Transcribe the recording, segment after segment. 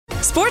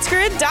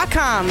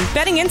SportsGrid.com.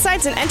 Betting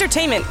insights and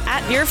entertainment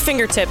at your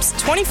fingertips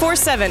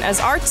 24/7 as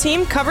our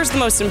team covers the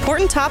most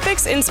important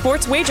topics in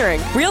sports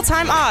wagering.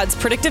 Real-time odds,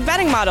 predictive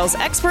betting models,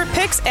 expert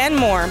picks, and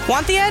more.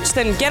 Want the edge?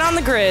 Then get on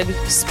the grid.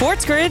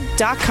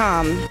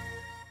 SportsGrid.com.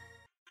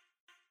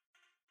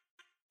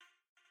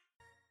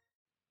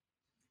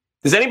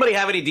 Does anybody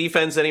have any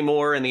defense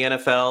anymore in the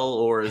NFL,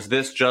 or is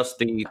this just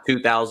the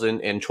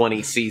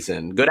 2020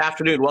 season? Good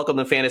afternoon. Welcome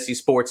to Fantasy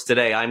Sports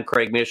Today. I'm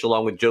Craig Mish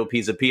along with Joe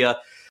Pisapia.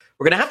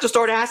 We're going to have to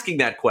start asking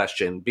that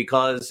question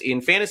because in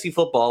fantasy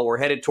football, we're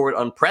headed toward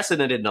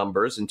unprecedented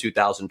numbers in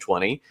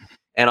 2020.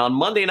 And on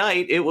Monday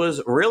night, it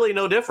was really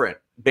no different.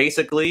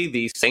 Basically,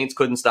 the Saints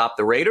couldn't stop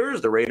the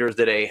Raiders. The Raiders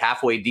did a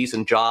halfway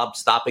decent job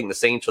stopping the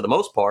Saints for the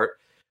most part.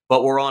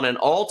 But we're on an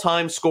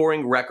all-time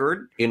scoring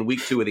record in Week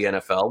 2 of the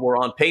NFL. We're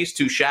on pace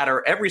to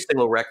shatter every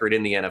single record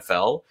in the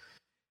NFL.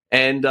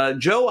 And,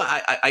 Joe,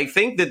 I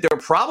think that there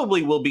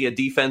probably will be a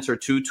defense or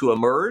two to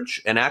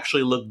emerge and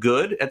actually look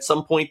good at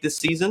some point this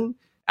season,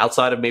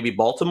 outside of maybe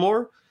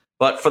Baltimore.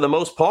 But for the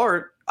most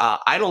part,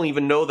 I don't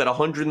even know that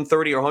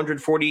 130 or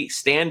 140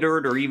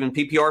 standard or even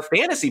PPR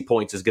fantasy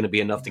points is going to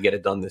be enough to get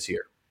it done this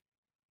year.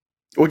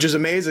 Which is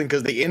amazing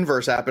because the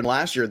inverse happened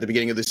last year at the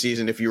beginning of the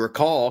season. If you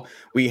recall,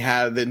 we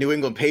had the New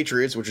England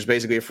Patriots, which is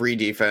basically a free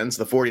defense,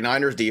 the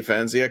 49ers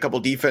defense. They had a couple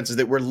defenses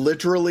that were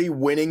literally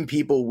winning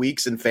people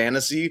weeks in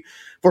fantasy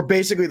for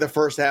basically the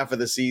first half of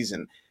the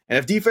season. And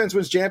if defense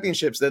wins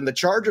championships, then the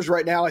Chargers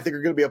right now, I think,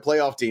 are going to be a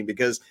playoff team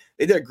because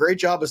they did a great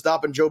job of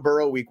stopping Joe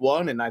Burrow week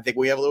 1. And I think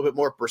we have a little bit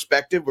more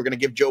perspective. We're going to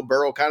give Joe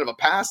Burrow kind of a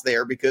pass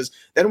there because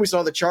then we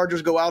saw the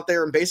Chargers go out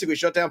there and basically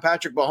shut down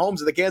Patrick Mahomes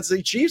and the Kansas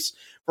City Chiefs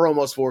for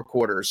almost 4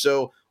 quarters.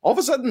 So all of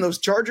a sudden, those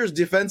Chargers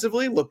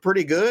defensively look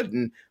pretty good.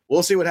 And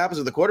we'll see what happens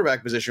with the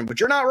quarterback position. But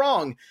you're not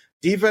wrong.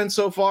 Defense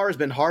so far has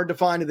been hard to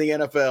find in the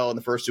NFL in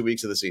the first 2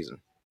 weeks of the season.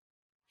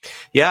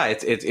 Yeah,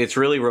 it's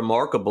really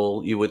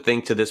remarkable, you would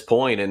think, to this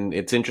point. And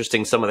it's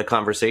interesting, some of the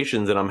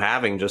conversations that I'm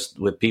having just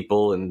with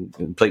people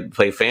and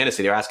play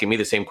fantasy. They're asking me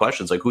the same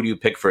questions, like, who do you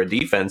pick for a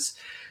defense?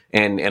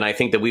 And I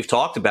think that we've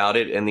talked about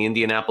it, and the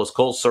Indianapolis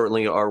Colts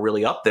certainly are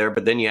really up there.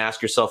 But then you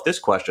ask yourself this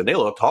question. They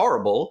looked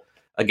horrible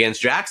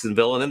against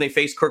Jacksonville, and then they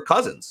faced Kirk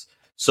Cousins.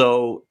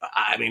 So,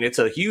 I mean, it's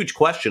a huge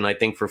question, I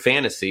think, for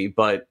fantasy,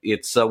 but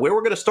it's where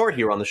we're going to start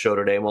here on the show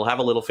today, and we'll have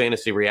a little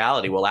fantasy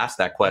reality. We'll ask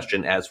that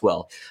question as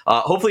well.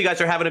 Hopefully you guys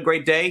are having a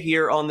great day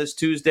here on this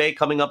Tuesday.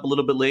 Coming up a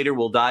little bit later,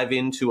 we'll dive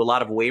into a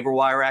lot of waiver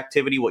wire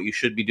activity, what you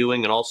should be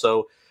doing, and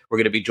also we're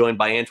going to be joined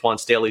by Antoine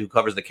Staley, who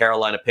covers the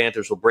Carolina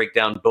Panthers. We'll break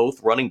down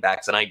both running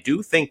backs, and I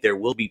do think there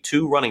will be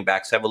 2 running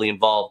backs heavily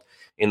involved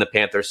in the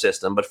Panther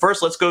system. But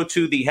first, let's go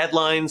to the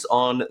headlines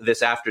on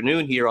this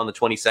afternoon here on the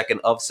 22nd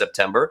of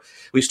September.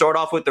 We start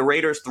off with the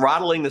Raiders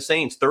throttling the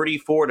Saints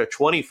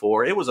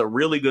 34-24. It was a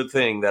really good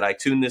thing that I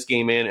tuned this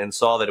game in and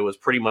saw that it was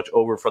pretty much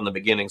over from the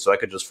beginning so I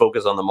could just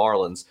focus on the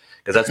Marlins,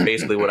 because that's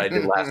basically what I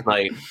did last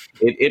night.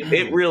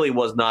 It really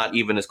was not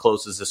even as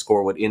close as the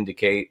score would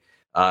indicate.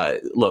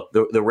 Look,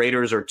 the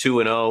Raiders are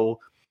 2-0.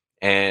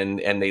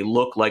 And they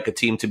look like a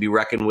team to be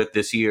reckoned with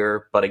this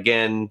year. But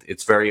again,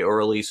 it's very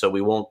early, so we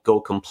won't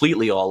go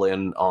completely all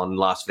in on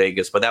Las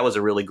Vegas. But that was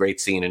a really great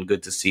scene, and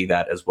good to see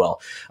that as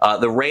well.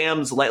 The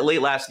Rams,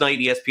 late last night,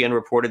 ESPN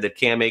reported that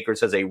Cam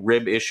Akers has a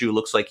rib issue.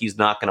 Looks like he's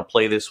not going to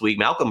play this week.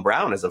 Malcolm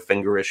Brown has a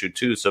finger issue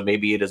too, so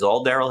maybe it is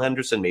all Darrell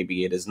Henderson.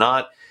 Maybe it is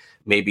not.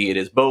 Maybe it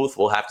is both.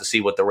 We'll have to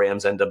see what the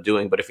Rams end up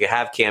doing. But if you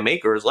have Cam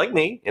Akers, like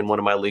me, in one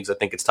of my leagues, I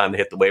think it's time to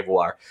hit the waiver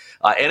wire.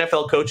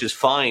 NFL coaches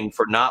fined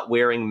for not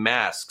wearing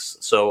masks.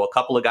 So a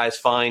couple of guys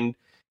fined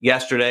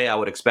yesterday. I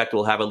would expect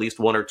we'll have at least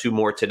 1 or 2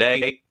 more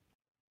today.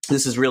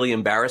 This is really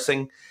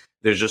embarrassing.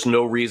 There's just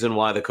no reason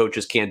why the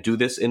coaches can't do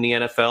this in the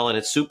NFL, and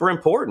it's super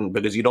important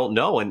because you don't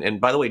know. And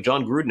by the way,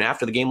 John Gruden,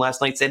 after the game last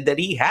night, said that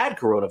he had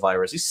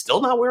coronavirus. He's still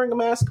not wearing a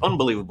mask.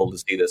 Unbelievable to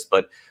see this,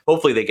 but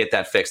hopefully they get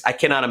that fixed. I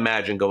cannot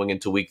imagine going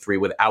into week 3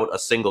 without a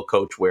single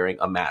coach wearing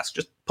a mask.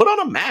 Just put on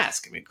a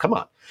mask. I mean, come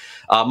on.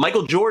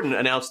 Michael Jordan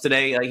announced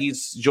today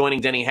he's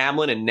joining Denny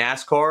Hamlin in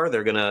NASCAR.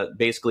 They're going to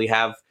basically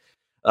have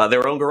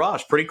their own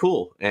garage. Pretty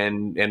cool.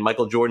 And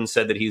Michael Jordan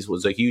said that he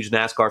was a huge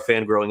NASCAR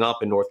fan growing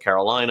up in North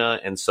Carolina,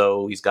 and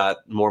so he's got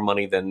more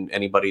money than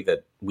anybody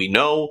that we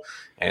know,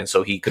 and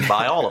so he could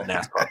buy all of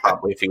NASCAR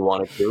probably if he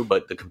wanted to,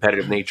 but the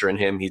competitive nature in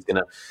him, he's going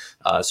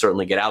to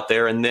certainly get out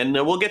there. And then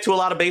we'll get to a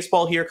lot of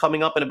baseball here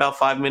coming up in about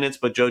 5 minutes,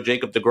 but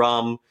Jacob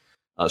deGrom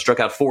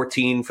struck out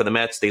 14 for the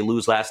Mets. They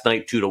lose last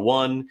night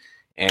 2-1,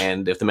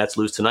 and if the Mets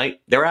lose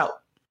tonight, they're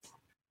out.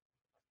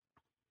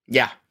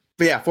 Yeah.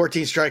 But yeah,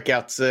 14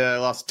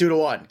 strikeouts, lost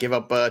 2-1, gave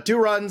up 2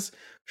 runs,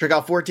 struck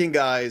out 14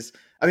 guys.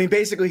 I mean,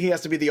 basically, he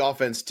has to be the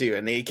offense, too.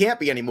 And he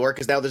can't be anymore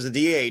because now there's a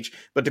DH.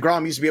 But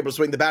DeGrom used to be able to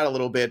swing the bat a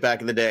little bit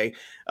back in the day.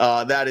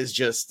 That is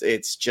just,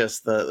 it's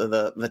just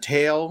the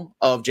tale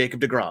of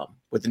Jacob deGrom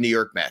with the New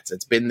York Mets.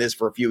 It's been this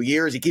for a few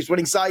years. He keeps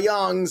winning Cy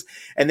Youngs,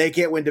 and they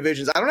can't win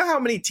divisions. I don't know how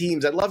many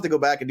teams, I'd love to go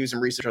back and do some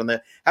research on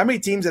that, how many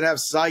teams that have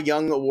Cy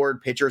Young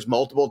Award pitchers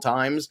multiple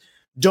times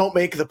don't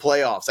make the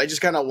playoffs. I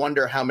just kind of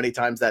wonder how many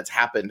times that's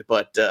happened.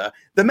 But the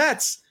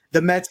Mets,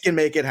 the Mets can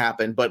make it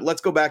happen. But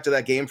let's go back to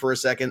that game for a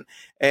second.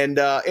 And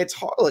it's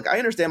hard. Look, I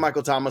understand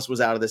Michael Thomas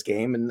was out of this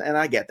game, and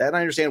I get that.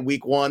 I understand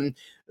week one,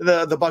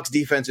 the Bucks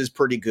defense is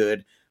pretty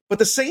good. But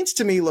the Saints,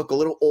 to me, look a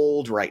little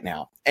old right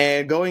now.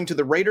 And going to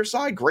the Raiders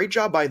side, great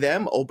job by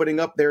them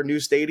opening up their new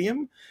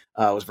stadium.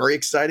 It was very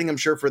exciting, I'm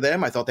sure, for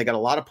them. I thought they got a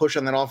lot of push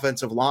on that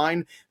offensive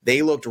line.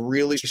 They looked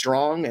really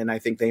strong, and I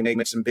think they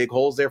make some big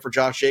holes there for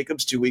Josh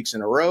Jacobs 2 weeks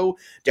in a row.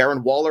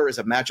 Darren Waller is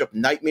a matchup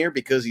nightmare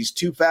because he's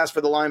too fast for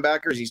the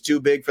linebackers. He's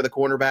too big for the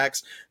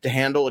cornerbacks to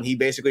handle, and he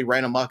basically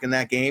ran amok in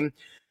that game.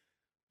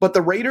 But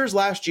the Raiders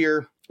last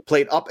year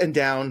played up and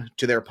down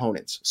to their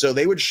opponents. So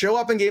they would show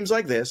up in games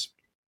like this,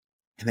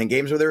 and then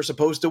games where they're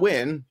supposed to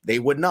win, they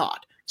would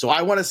not. So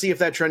I want to see if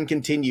that trend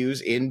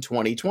continues in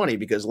 2020,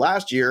 because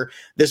last year,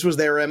 this was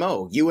their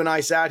MO. You and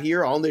I sat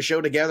here on the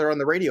show together on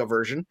the radio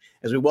version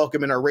as we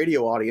welcome in our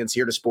radio audience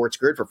here to Sports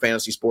Grid for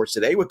Fantasy Sports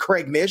Today with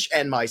Craig Mish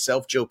and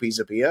myself, Joe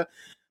Pisapia.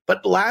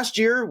 But last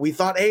year, we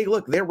thought, hey,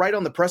 look, they're right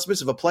on the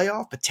precipice of a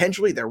playoff.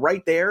 Potentially, they're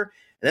right there.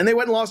 And then they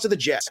went and lost to the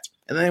Jets.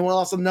 And then they went and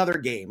lost another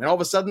game. And all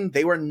of a sudden,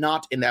 they were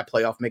not in that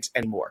playoff mix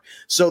anymore.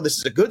 So this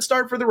is a good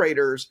start for the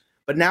Raiders.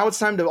 But now it's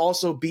time to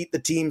also beat the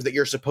teams that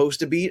you're supposed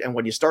to beat. And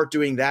when you start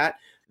doing that,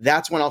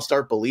 that's when I'll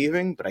start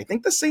believing. But I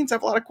think the Saints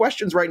have a lot of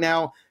questions right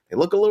now. They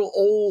look a little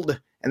old,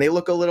 and they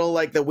look a little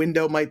like the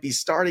window might be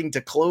starting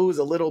to close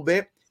a little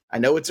bit. I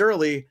know it's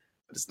early,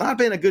 but it's not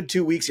been a good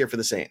 2 weeks here for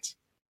the Saints.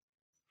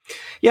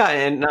 Yeah,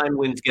 and 9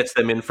 wins gets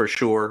them in for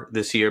sure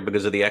this year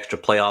because of the extra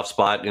playoff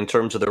spot. In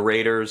terms of the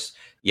Raiders,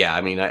 yeah,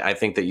 I mean, I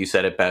think that you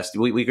said it best.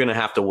 We're going to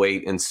have to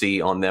wait and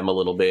see on them a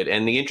little bit.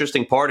 And the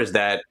interesting part is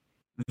that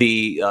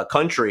the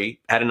country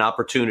had an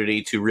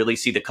opportunity to really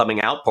see the coming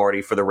out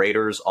party for the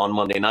Raiders on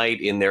Monday night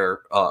in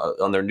their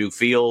on their new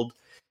field,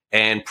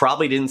 and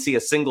probably didn't see a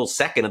single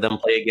second of them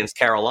play against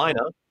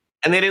Carolina,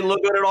 and they didn't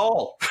look good at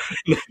all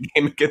in the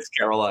game against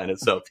Carolina.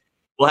 So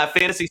we'll have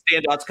fantasy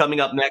standouts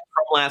coming up next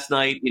from last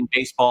night in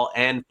baseball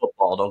and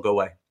football. Don't go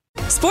away.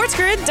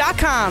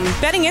 SportsGrid.com.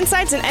 Betting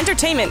insights and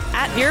entertainment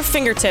at your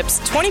fingertips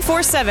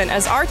 24/7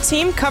 as our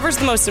team covers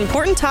the most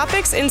important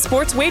topics in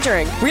sports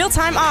wagering.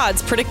 Real-time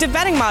odds, predictive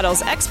betting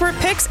models, expert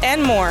picks,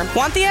 and more.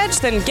 Want the edge?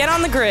 Then get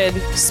on the grid.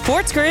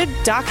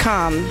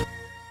 SportsGrid.com.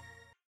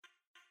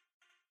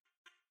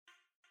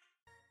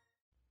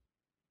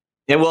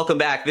 And welcome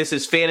back. This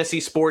is Fantasy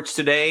Sports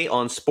Today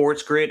on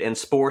Sports Grid and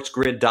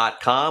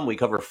SportsGrid.com. We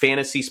cover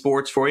fantasy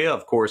sports for you,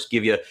 of course,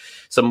 give you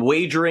some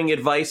wagering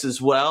advice as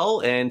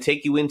well, and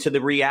take you into the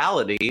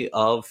reality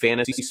of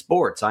fantasy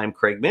sports. I'm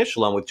Craig Mish,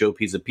 along with Joe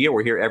Pisapia.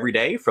 We're here every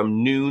day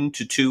from noon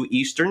to 2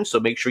 Eastern, so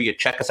make sure you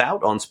check us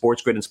out on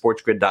Sports Grid and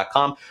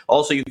SportsGrid.com.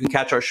 Also, you can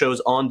catch our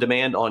shows on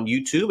demand on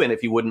YouTube, and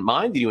if you wouldn't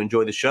mind, if you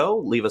enjoy the show,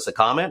 leave us a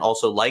comment.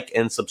 Also, like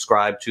and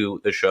subscribe to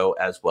the show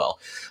as well.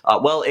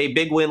 Well, a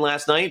big win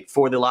last night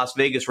for the Las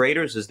Vegas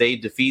Raiders as they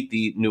defeat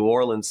the New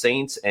Orleans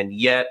Saints, and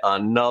yet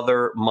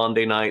another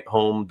Monday night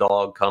home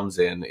dog comes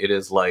in. It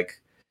is like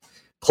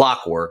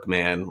clockwork,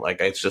 man. Like,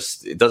 it's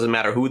just, it doesn't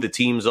matter who the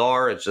teams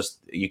are. It's just,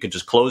 you could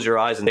just close your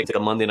eyes and take a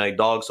Monday night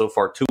dog. So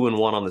far,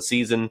 2-1 on the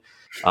season.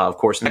 Of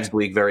course, next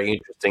week, very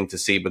interesting to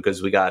see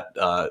because we got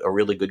a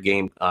really good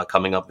game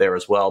coming up there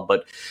as well.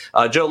 But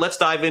Joe, let's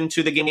dive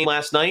into the game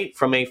last night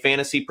from a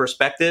fantasy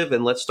perspective.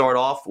 And let's start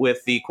off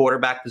with the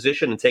quarterback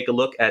position and take a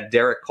look at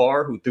Derek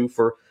Carr, who threw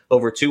for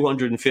over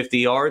 250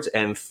 yards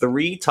and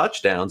 3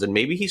 touchdowns. And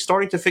maybe he's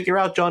starting to figure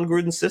out John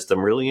Gruden's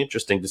system. Really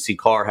interesting to see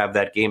Carr have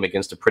that game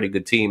against a pretty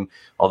good team,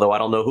 although I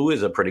don't know who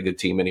is a pretty good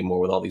team anymore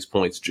with all these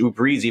points. Drew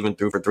Brees even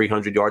threw for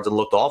 300 yards and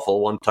looked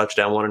awful. 1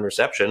 touchdown, 1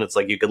 interception. It's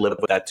like you could live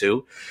with that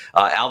too.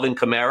 Alvin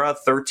Kamara,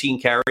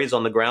 13 carries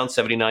on the ground,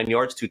 79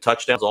 yards, 2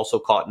 touchdowns, also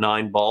caught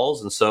 9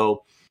 balls. And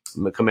so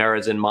Kamara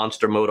is in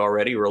monster mode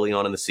already early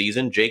on in the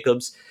season.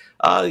 Jacobs,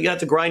 you got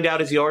to grind out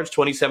his yards,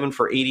 27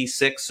 for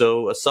 86,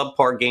 so a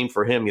subpar game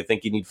for him. You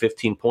think you need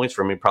 15 points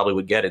from him, he probably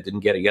would get it. Didn't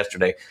get it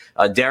yesterday.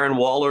 Darren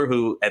Waller,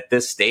 who at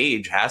this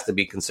stage has to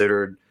be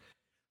considered,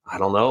 I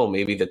don't know,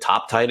 maybe the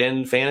top tight end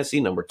in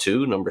fantasy, number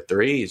 2, number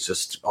 3. It's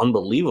just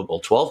unbelievable.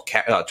 12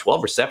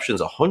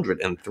 receptions,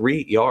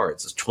 103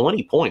 yards. It's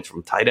 20 points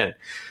from tight end.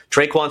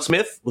 Traquan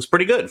Smith was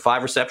pretty good.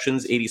 5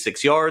 receptions,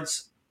 86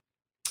 yards.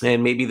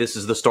 And maybe this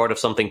is the start of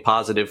something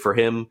positive for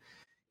him.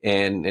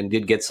 And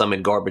did get some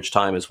in garbage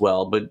time as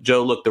well. But,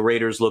 Joe, look, the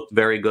Raiders looked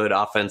very good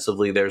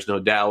offensively. There's no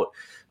doubt.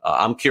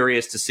 I'm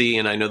curious to see,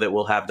 and I know that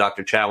we'll have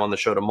Dr. Chow on the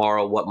show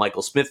tomorrow, what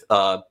Michael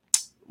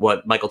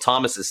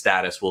Thomas's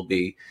status will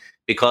be.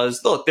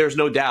 Because, look, there's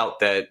no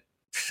doubt that,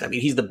 I mean,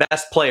 he's the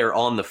best player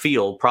on the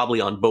field, probably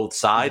on both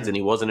sides, and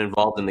he wasn't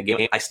involved in the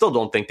game. I still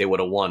don't think they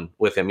would have won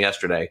with him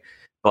yesterday.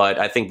 But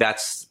I think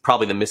that's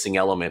probably the missing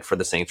element for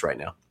the Saints right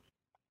now.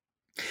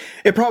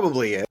 It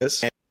probably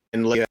is.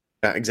 And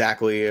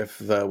exactly, if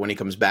when he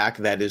comes back,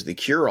 that is the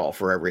cure-all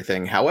for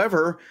everything.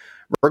 However,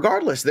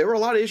 Regardless, there were a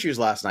lot of issues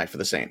last night for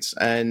the Saints.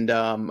 And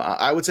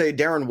I would say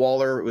Darren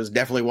Waller was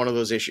definitely one of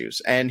those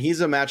issues. And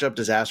he's a matchup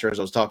disaster, as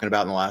I was talking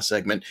about in the last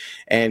segment.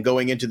 And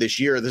going into this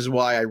year, this is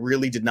why I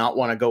really did not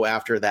want to go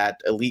after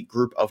that elite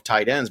group of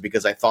tight ends,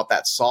 because I thought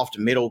that soft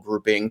middle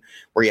grouping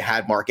where you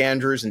had Mark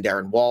Andrews and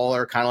Darren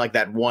Waller, kind of like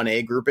that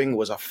 1A grouping,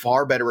 was a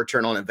far better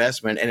return on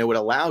investment. And it would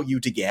allow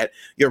you to get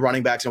your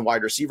running backs and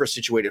wide receivers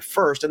situated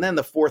first. And then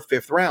the fourth,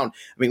 fifth round.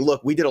 I mean,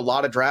 look, we did a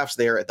lot of drafts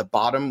there at the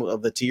bottom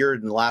of the tier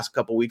in the last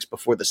couple of weeks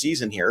before the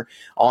season here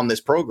on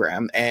this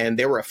program, and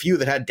there were a few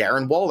that had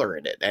Darren Waller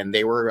in it, and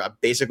they were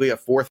basically a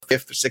fourth,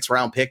 fifth, sixth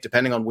round pick,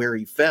 depending on where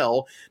he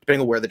fell, depending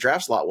on where the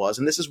draft slot was.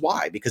 And this is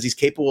why, because he's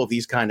capable of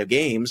these kind of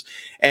games.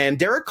 And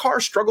Derek Carr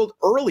struggled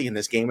early in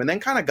this game and then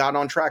kind of got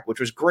on track,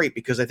 which was great,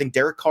 because I think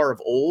Derek Carr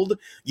of old,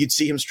 you'd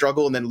see him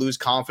struggle and then lose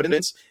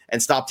confidence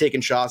and stop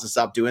taking shots and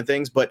stop doing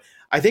things. But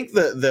I think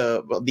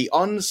the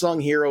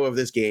unsung hero of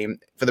this game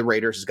for the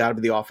Raiders has got to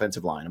be the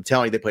offensive line. I'm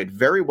telling you, they played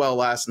very well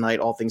last night,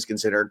 all things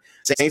considered.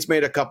 Saints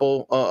made a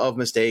couple of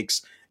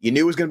mistakes. You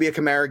knew it was going to be a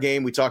Kamara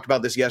game. We talked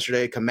about this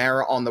yesterday.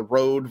 Kamara on the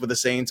road for the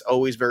Saints,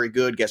 always very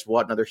good. Guess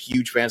what? Another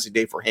huge fantasy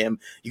day for him.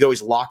 You can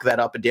always lock that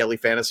up in daily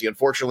fantasy.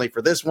 Unfortunately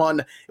for this one,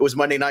 it was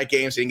Monday night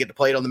game, so you didn't get to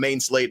play it on the main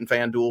slate in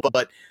FanDuel.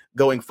 But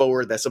going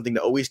forward, that's something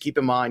to always keep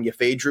in mind. You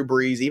fade Drew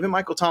Brees, even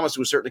Michael Thomas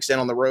to a certain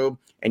extent on the road,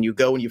 and you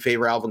go and you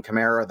favor Alvin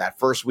Kamara. That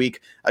first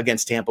week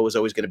against Tampa was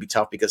always going to be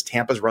tough because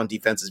Tampa's run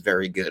defense is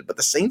very good. But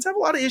the Saints have a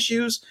lot of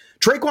issues.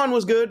 Traquan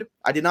was good.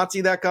 I did not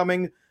see that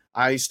coming.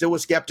 I still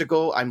was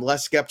skeptical. I'm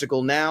less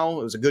skeptical now.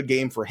 It was a good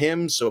game for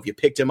him. So if you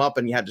picked him up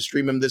and you had to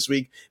stream him this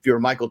week, if you were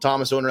a Michael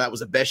Thomas owner, that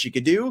was the best you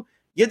could do.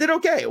 You did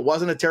okay. It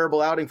wasn't a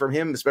terrible outing from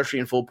him, especially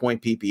in full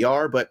point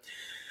PPR. But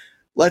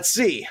let's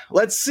see.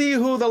 Let's see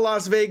who the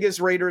Las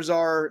Vegas Raiders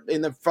are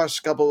in the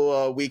first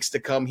couple weeks to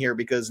come here,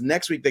 because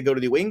next week they go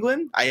to New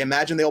England. I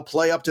imagine they'll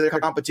play up to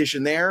their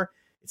competition there.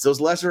 It's those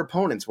lesser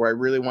opponents where I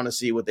really want to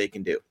see what they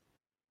can do.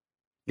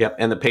 Yep,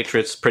 and the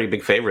Patriots pretty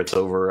big favorites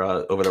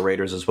over the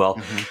Raiders as well.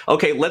 Mm-hmm.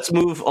 Okay, let's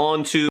move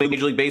on to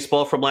Major League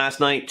Baseball from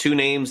last night. Two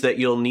names that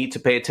you'll need to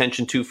pay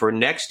attention to for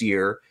next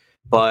year,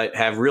 but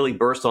have really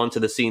burst onto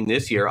the scene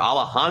this year.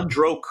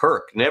 Alejandro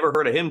Kirk, never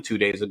heard of him 2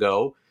 days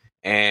ago.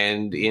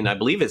 And in, I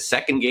believe, his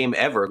second game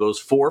ever, goes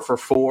 4 for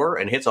 4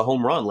 and hits a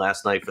home run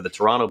last night for the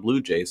Toronto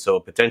Blue Jays. So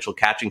a potential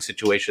catching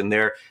situation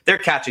there. Their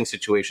catching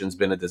situation's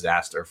been a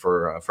disaster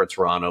for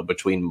Toronto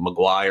between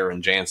McGuire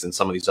and Jansen,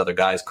 some of these other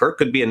guys. Kirk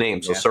could be a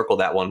name, so circle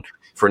that one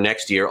for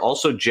next year.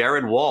 Also,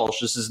 Jared Walsh.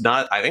 This is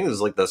not, I think this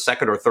is like the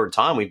second or third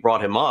time we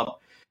brought him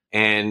up.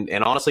 And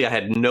honestly, I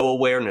had no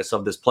awareness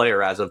of this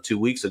player as of 2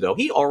 weeks ago.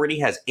 He already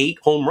has 8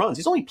 home runs.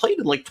 He's only played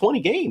in like 20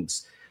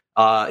 games.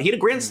 He had a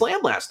grand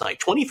slam last night,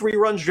 23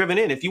 runs driven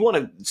in. If you want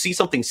to see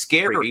something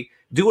scary,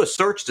 do a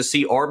search to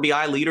see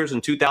RBI leaders in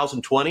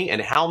 2020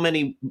 and how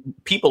many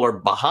people are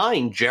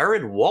behind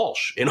Jared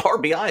Walsh in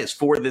RBIs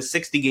for this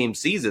 60-game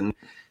season.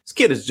 This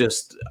kid is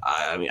just,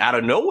 out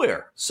of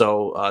nowhere.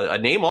 So a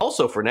name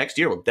also for next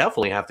year we'll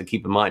definitely have to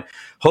keep in mind.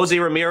 Jose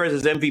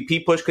Ramirez's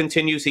MVP push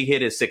continues. He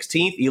hit his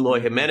 16th. Eloy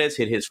Jimenez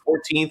hit his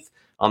 14th.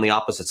 On the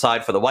opposite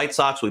side for the White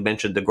Sox, we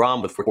mentioned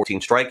DeGrom with 14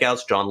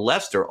 strikeouts. John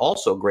Lester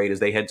also great as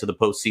they head to the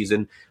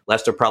postseason.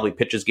 Lester probably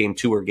pitches game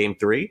 2 or game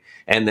 3.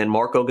 And then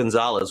Marco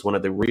Gonzalez, one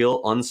of the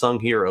real unsung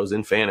heroes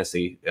in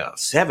fantasy.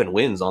 7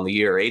 wins on the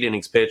year, 8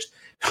 innings pitched,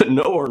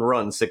 no earned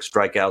runs, 6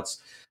 strikeouts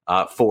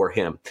for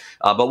him.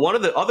 But one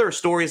of the other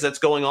stories that's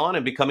going on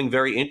and becoming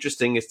very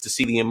interesting is to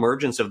see the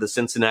emergence of the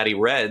Cincinnati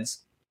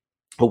Reds.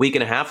 A week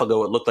and a half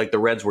ago, it looked like the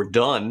Reds were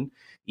done,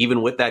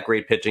 even with that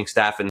great pitching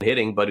staff and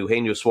hitting, but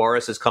Eugenio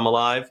Suarez has come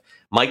alive.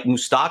 Mike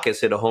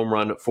Moustakas hit a home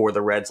run for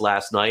the Reds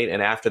last night,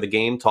 and after the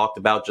game talked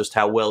about just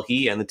how well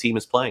he and the team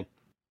is playing.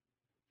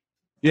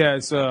 Yeah,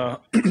 it's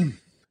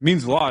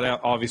means a lot,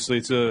 obviously.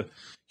 It's a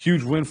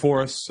huge win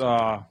for us,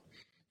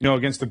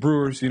 against the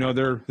Brewers.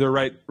 They're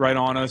right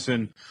on us,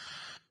 and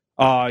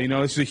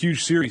this is a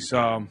huge series,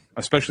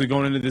 especially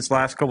going into this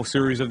last couple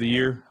series of the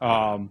year.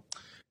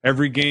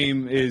 Every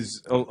game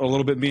is a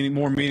little bit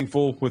more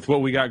meaningful with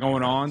what we got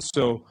going on.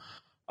 So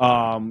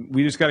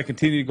we just got to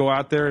continue to go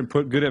out there and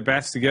put good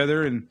at-bats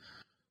together and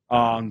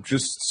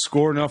just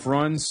score enough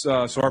runs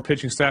so our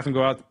pitching staff can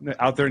go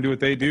out there and do what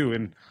they do.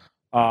 And,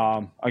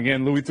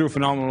 again, Louis threw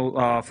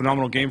a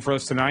phenomenal game for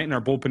us tonight, and our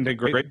bullpen did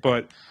great.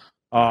 But,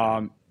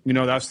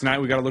 that's tonight.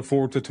 We got to look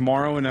forward to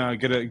tomorrow and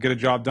get a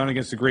job done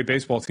against a great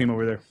baseball team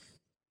over there.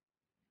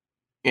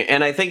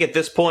 And I think at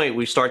this point,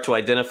 we start to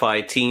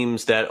identify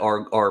teams that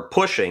are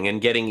pushing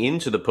and getting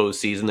into the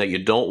postseason that you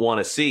don't want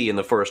to see in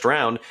the first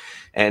round.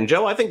 And,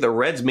 Joe, I think the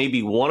Reds may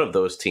be one of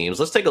those teams.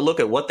 Let's take a look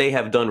at what they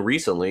have done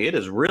recently. It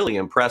is really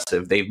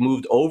impressive. They've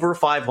moved over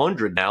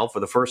 500 now for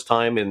the first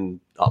time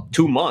in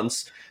 2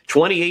 months.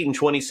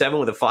 28-27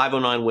 with a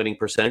 .509 winning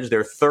percentage.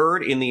 They're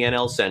third in the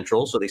NL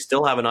Central, so they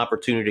still have an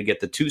opportunity to get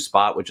the 2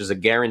 spot, which is a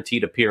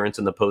guaranteed appearance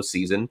in the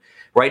postseason.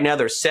 Right now,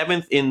 they're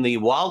 7th in the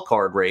wild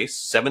card race,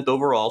 7th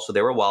overall, so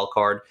they're a wild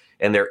card,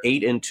 and they're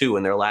 8-2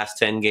 in their last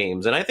 10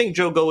 games. And I think,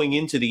 Joe, going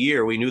into the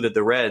year, we knew that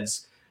the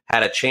Reds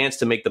had a chance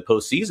to make the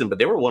postseason, but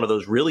they were one of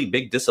those really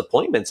big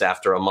disappointments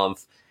after a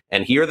month.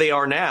 And here they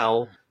are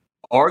now,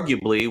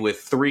 arguably with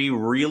three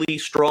really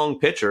strong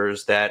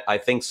pitchers that I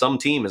think some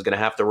team is going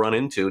to have to run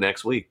into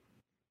next week.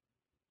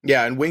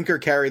 Yeah, and Winker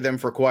carried them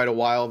for quite a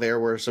while there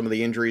where some of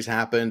the injuries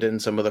happened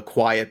and some of the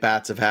quiet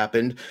bats have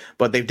happened,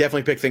 but they've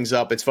definitely picked things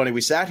up. It's funny,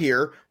 we sat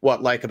here,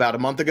 like about a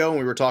month ago, and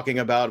we were talking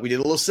about, we did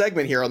a little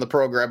segment here on the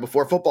program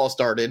before football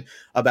started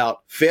about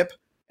FIP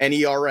and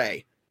ERA.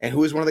 And who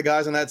was one of the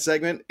guys on that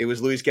segment? It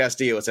was Luis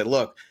Castillo. It said,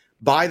 look,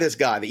 buy this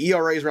guy. The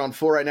ERA is around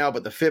 4 right now,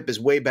 but the FIP is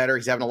way better.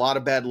 He's having a lot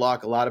of bad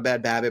luck, a lot of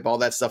bad BABIP. All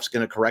that stuff's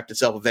going to correct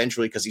itself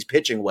eventually because he's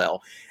pitching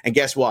well. And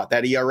guess what?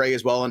 That ERA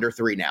is well under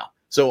 3 now.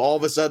 So all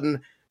of a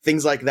sudden,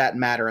 things like that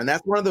matter. And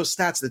that's one of those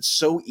stats that's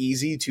so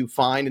easy to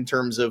find in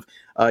terms of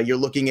you're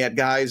looking at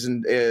guys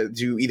and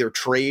to either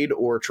trade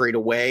or trade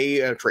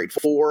away, trade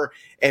for.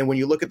 And when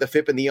you look at the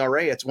FIP and the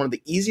ERA, it's one of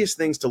the easiest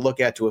things to look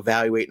at to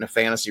evaluate in a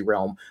fantasy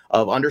realm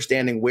of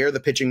understanding where the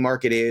pitching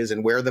market is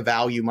and where the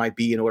value might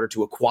be in order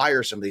to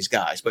acquire some of these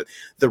guys. But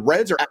the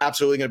Reds are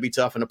absolutely going to be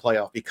tough in the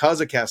playoff because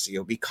of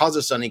Castillo, because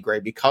of Sonny Gray,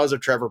 because of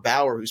Trevor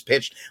Bauer, who's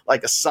pitched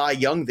like a Cy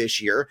Young this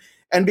year.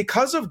 And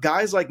because of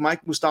guys like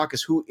Mike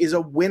Moustakas, who is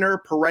a winner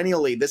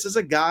perennially. This is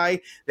a guy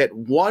that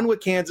won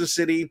with Kansas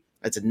City.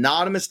 That's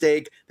not a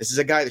mistake. This is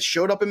a guy that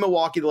showed up in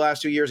Milwaukee the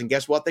last 2 years, and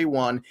guess what? They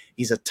won.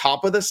 He's a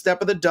top of the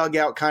step of the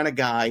dugout kind of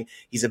guy.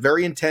 He's a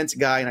very intense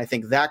guy, and I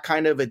think that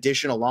kind of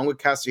addition, along with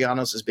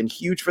Castellanos, has been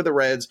huge for the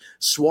Reds.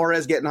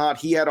 Suarez getting hot.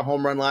 He had a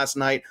home run last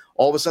night.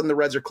 All of a sudden, the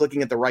Reds are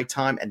clicking at the right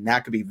time, and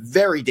that could be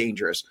very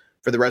dangerous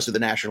for the rest of the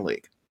National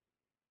League.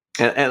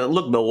 And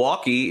look,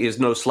 Milwaukee is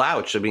no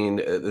slouch. I mean,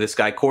 this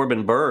guy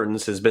Corbin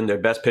Burns has been their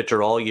best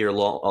pitcher all year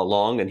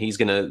long, and he's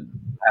going to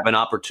have an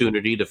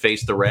opportunity to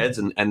face the Reds.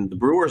 And the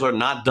Brewers are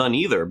not done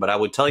either. But I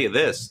would tell you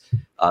this,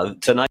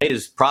 tonight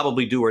is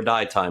probably do or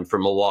die time for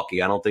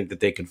Milwaukee. I don't think that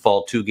they can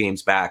fall 2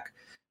 games back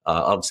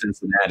of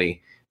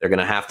Cincinnati. They're going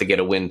to have to get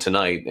a win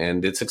tonight.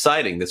 And it's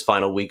exciting, this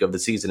final week of the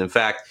season. In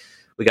fact,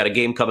 we got a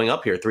game coming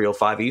up here,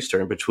 3:05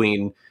 Eastern,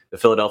 between the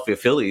Philadelphia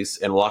Phillies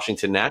and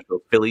Washington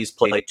Nationals. Phillies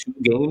play 2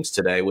 games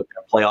today with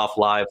their playoff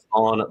lives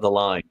on the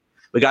line.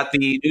 We got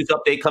the news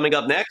update coming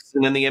up next,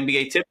 and then the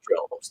NBA tip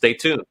drill. Stay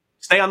tuned.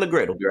 Stay on the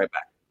grid. We'll be right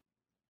back.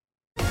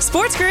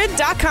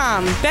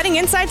 SportsGrid.com. Betting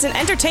insights and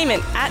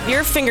entertainment at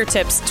your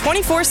fingertips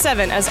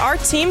 24/7 as our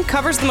team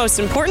covers the most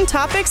important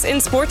topics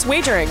in sports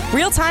wagering.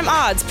 Real-time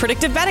odds,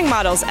 predictive betting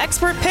models,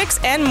 expert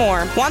picks, and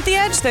more. Want the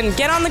edge? Then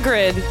get on the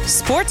grid.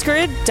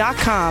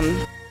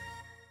 SportsGrid.com.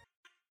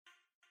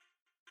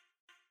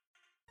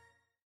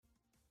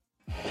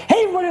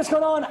 Hey everybody, what's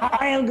going on?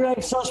 I am Greg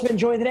Sussman,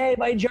 joined today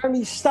by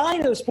Jeremy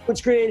Stein of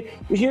Sports Grid,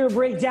 who's here to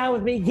break down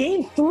with me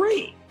Game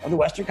 3 of the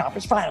Western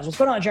Conference Finals. What's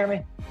going on,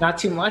 Jeremy? Not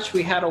too much.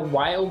 We had a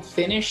wild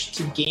finish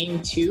to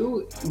Game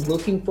 2.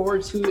 Looking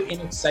forward to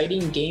an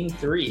exciting Game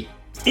 3.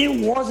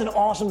 It was an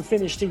awesome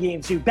finish to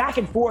Game 2. Back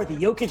and forth, the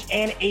Jokic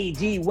and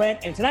AD went,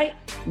 and tonight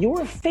you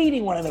were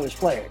fading one of those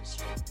players.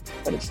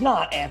 But it's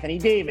not Anthony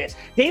Davis.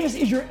 Davis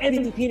is your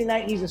MVP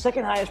tonight. He's the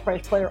second highest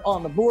priced player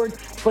on the board,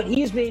 but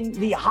he has been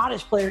the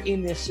hottest player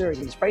in this series.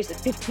 He's priced at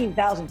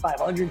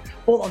 $15,500,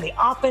 both on the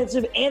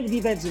offensive and the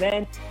defensive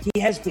end. He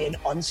has been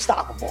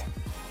unstoppable.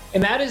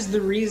 And that is the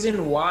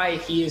reason why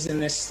he is in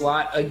this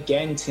slot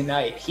again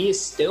tonight. He is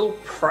still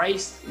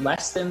priced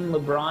less than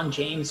LeBron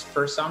James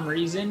for some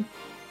reason.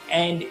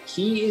 And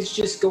he is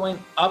just going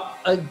up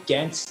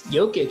against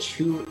Jokic,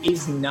 who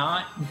is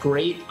not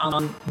great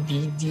on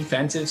the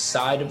defensive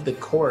side of the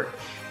court.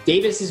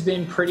 Davis has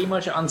been pretty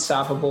much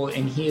unstoppable,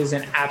 and he is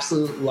an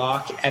absolute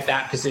lock at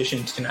that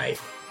position tonight.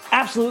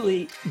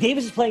 Absolutely.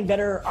 Davis is playing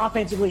better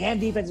offensively and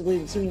defensively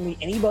than seemingly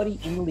anybody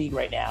in the league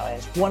right now.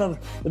 As one of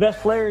the best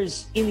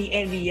players in the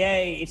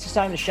NBA, it's his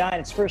time to shine.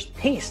 It's first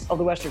taste of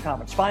the Western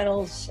Conference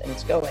Finals, and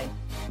it's going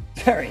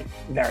very,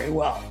 very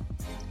well.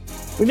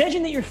 We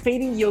mentioned that you're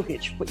fading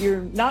Jokic, but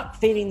you're not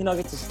fading the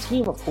Nuggets as a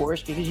team, of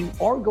course, because you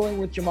are going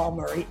with Jamal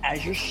Murray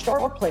as your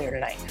star player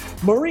tonight.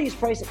 Murray is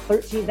priced at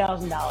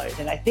 $13,000,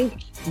 and I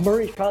think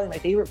Murray is probably my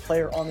favorite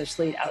player on this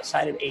slate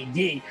outside of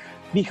AD,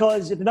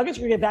 because if the Nuggets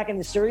are going to get back in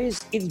the series,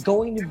 it's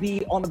going to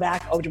be on the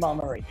back of Jamal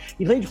Murray.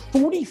 He played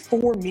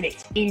 44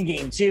 minutes in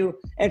Game 2,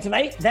 and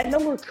tonight that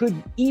number could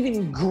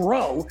even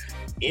grow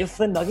if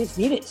the Nuggets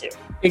need it to.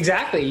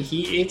 Exactly.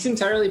 It's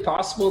entirely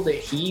possible that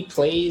he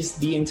plays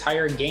the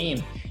entire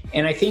game.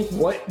 And I think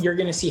what you're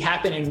going to see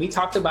happen, and we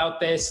talked about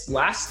this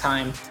last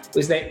time,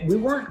 was that we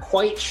weren't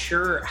quite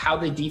sure how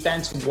the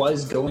defense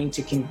was going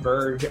to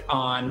converge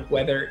on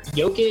whether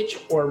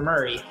Jokic or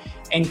Murray.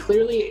 And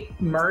clearly,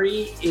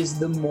 Murray is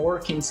the more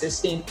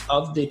consistent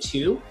of the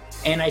two.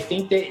 And I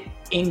think that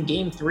in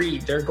Game 3,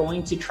 they're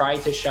going to try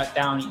to shut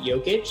down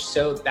Jokic.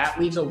 So that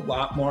leaves a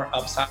lot more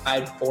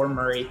upside for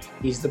Murray.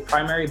 He's the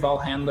primary ball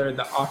handler.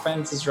 The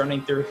offense is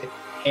running through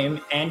him,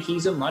 and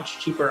he's a much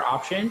cheaper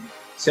option.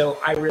 So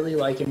I really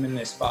like him in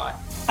this spot.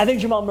 I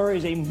think Jamal Murray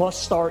is a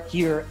must start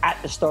here at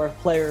the star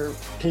player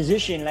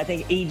position. And I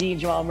think AD and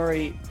Jamal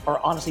Murray are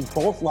honestly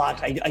both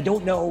locked. I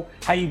don't know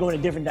how you go in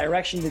a different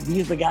direction, but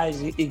these are the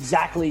guys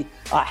exactly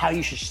how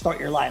you should start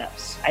your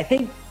lineups. I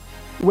think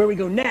where we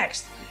go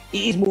next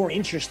is more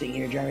interesting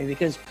here, Jeremy,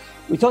 because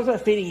we talked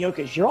about fading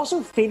Jokic. You're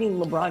also fading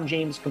LeBron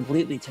James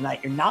completely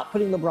tonight. You're not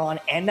putting LeBron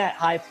and that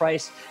high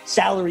price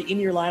salary in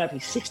your lineup.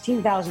 He's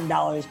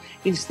 $16,000.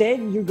 Instead,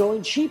 you're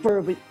going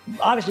cheaper, but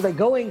obviously by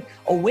going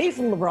away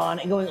from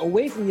LeBron and going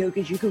away from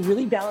Jokic, you can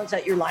really balance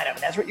out your lineup.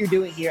 And that's what you're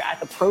doing here at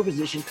the pro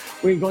position,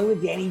 where you're going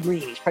with Danny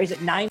Green. He's priced at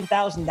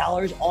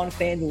 $9,000 on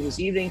FanDuel this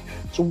evening.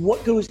 So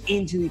what goes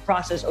into the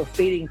process of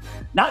fading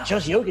not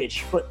just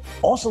Jokic, but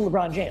also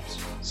LeBron James?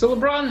 So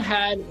LeBron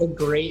had a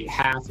great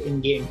half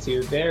in game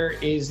 2. There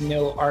is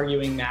no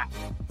arguing that.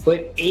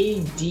 But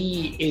AD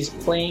is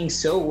playing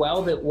so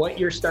well that what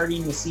you're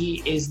starting to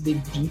see is the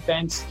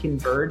defense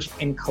converge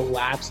and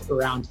collapse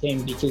around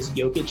him because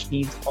Jokic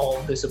needs all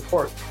of the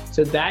support.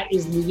 So that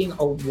is leaving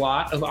a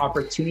lot of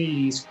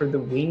opportunities for the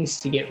wings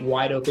to get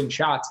wide open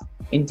shots.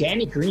 And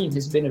Danny Green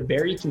has been a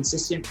very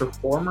consistent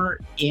performer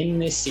in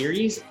this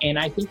series, and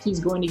I think he's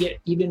going to get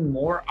even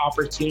more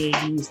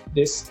opportunities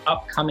this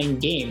upcoming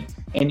game.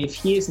 And if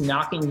he is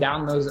knocking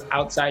down those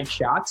outside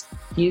shots,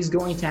 he is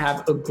going to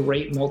have a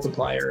great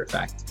multiplier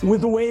effect. With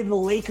the way the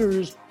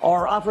Lakers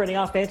are operating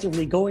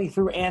offensively, going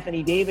through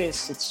Anthony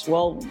Davis, it's,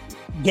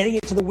 getting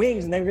it to the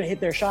wings and they're going to hit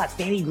their shots.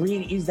 Danny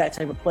Green is that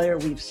type of player.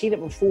 We've seen it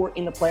before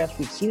in the playoffs.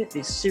 We've seen it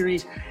this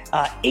series.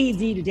 AD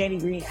to Danny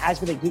Green has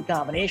been a good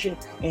combination.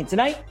 And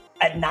tonight,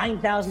 at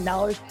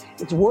 $9,000,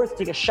 it's worth to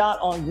take a shot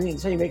on Green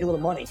so you make a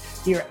little money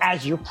here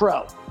as your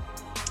pro.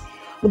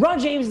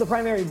 LeBron James is the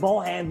primary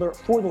ball handler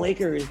for the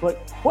Lakers,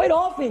 but quite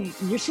often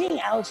you're seeing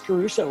Alex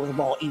Caruso with the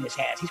ball in his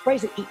hands. He's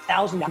priced at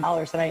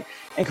 $8,000 tonight,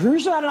 and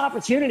Caruso had an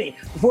opportunity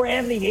before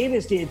Anthony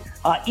Davis did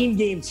in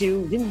Game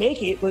 2. Didn't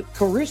make it, but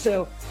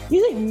Caruso,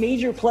 he's a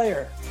major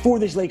player for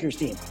this Lakers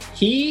team.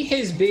 He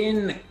has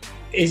been,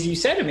 as you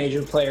said, a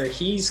major player.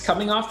 He's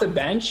coming off the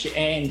bench,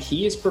 and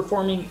he is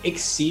performing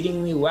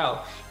exceedingly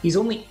well. He's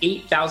only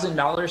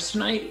 $8,000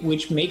 tonight,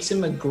 which makes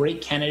him a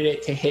great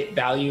candidate to hit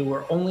value.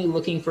 We're only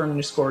looking for him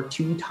to score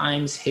 2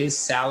 times his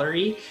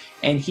salary,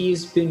 and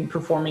he's been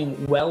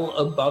performing well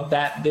above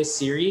that this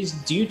series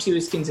due to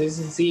his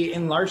consistency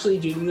and largely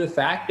due to the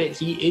fact that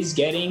he is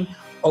getting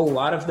a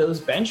lot of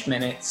those bench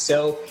minutes.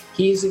 So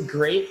he is a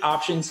great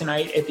option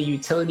tonight at the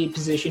utility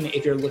position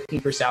if you're looking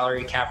for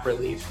salary cap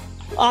relief.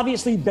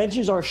 Obviously,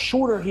 benches are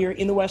shorter here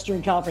in the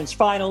Western Conference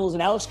Finals,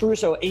 and Alex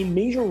Caruso, a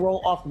major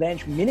role off the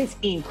bench, minutes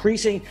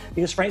increasing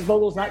because Frank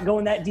Vogel's not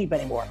going that deep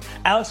anymore.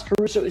 Alex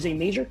Caruso is a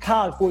major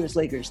cog for this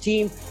Lakers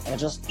team, and at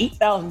just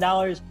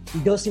 $8,000, he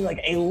does seem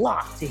like a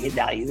lot to hit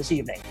value this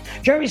evening.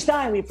 Jeremy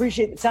Stein, we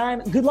appreciate the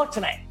time. Good luck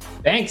tonight.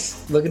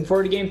 Thanks. Looking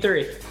forward to Game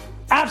 3.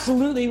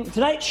 Absolutely.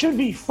 Tonight should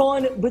be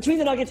fun between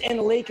the Nuggets and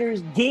the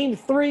Lakers. Game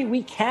 3,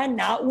 we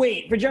cannot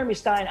wait. For Jeremy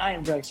Stein, I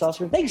am Greg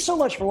Susser. Thanks so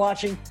much for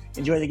watching.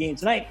 Enjoy the game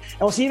tonight.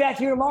 And we'll see you back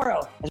here tomorrow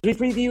as we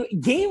preview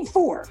Game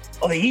 4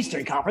 of the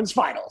Eastern Conference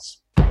Finals.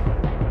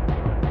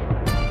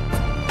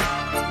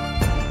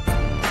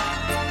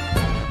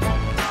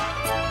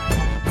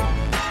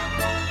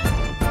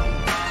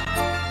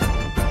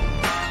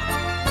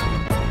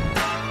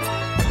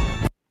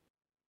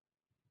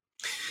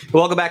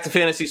 Welcome back to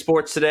Fantasy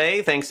Sports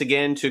Today. Thanks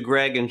again to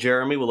Greg and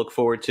Jeremy. We'll look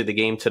forward to the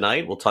game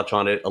tonight. We'll touch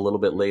on it a little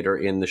bit later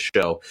in the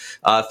show.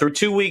 Through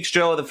 2 weeks,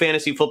 Joe, of the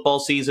fantasy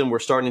football season, we're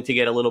starting to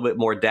get a little bit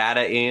more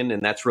data in,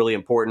 and that's really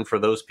important for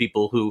those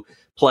people who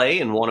play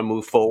and want to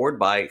move forward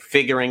by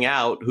figuring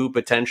out who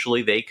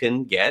potentially they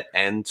can get,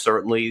 and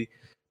certainly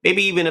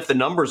maybe even if the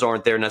numbers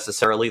aren't there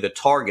necessarily, the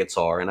targets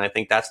are, and I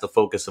think that's the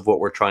focus of what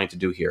we're trying to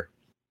do here.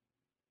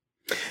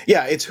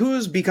 Yeah, it's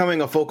who's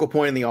becoming a focal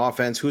point in the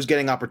offense, who's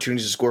getting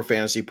opportunities to score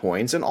fantasy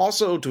points, and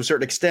also to a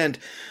certain extent,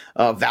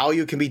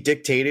 value can be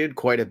dictated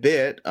quite a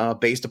bit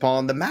based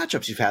upon the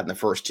matchups you've had in the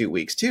first 2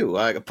 weeks too.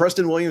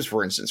 Preston Williams,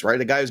 for instance, right,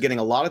 a guy who's getting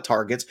a lot of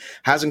targets,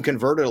 hasn't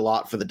converted a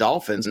lot for the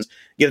Dolphins,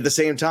 yet at the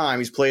same time,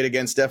 he's played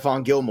against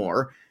Stephon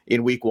Gilmore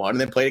in week 1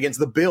 and then played against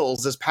the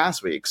Bills this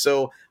past week.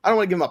 So I don't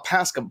want to give him a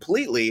pass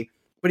completely,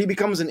 but he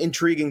becomes an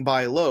intriguing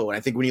buy low. And I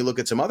think when you look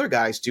at some other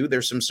guys too,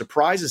 there's some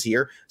surprises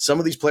here. Some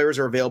of these players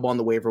are available on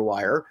the waiver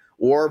wire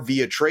or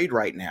via trade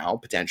right now,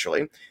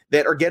 potentially,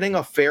 that are getting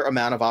a fair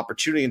amount of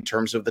opportunity in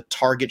terms of the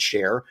target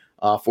share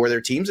for their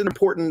teams, and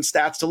important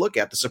stats to look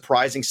at, the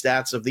surprising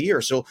stats of the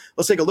year. So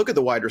let's take a look at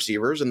the wide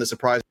receivers and the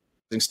surprising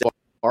stats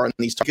are in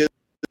these targets.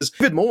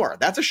 David Moore,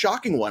 that's a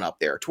shocking one up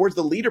there towards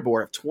the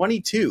leaderboard of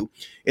 22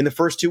 in the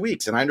first 2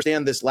 weeks. And I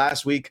understand this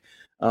last week,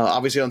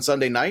 obviously on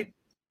Sunday night,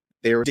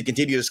 they were to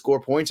continue to score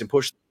points and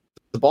push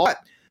the ball.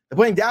 They're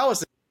playing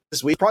Dallas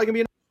this week. Probably going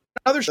to be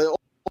another show.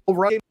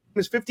 Over game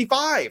is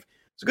 55.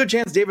 It's a good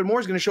chance David Moore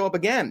is going to show up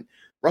again.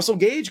 Russell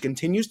Gage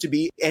continues to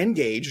be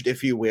engaged,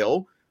 if you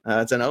will.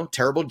 It's a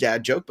terrible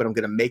dad joke, but I'm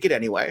going to make it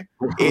anyway,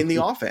 in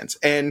the offense.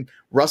 And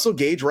Russell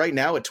Gage right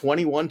now at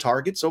 21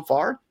 targets so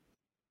far,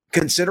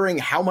 considering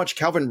how much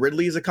Calvin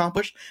Ridley has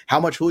accomplished, how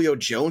much Julio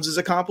Jones has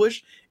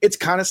accomplished, it's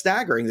kind of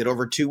staggering that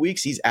over 2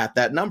 weeks he's at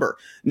that number.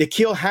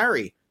 N'Keal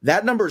Harry,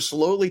 that number is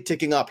slowly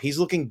ticking up. He's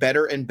looking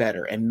better and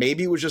better. And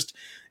maybe it was just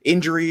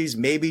injuries,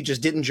 maybe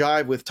just didn't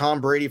jive with Tom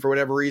Brady for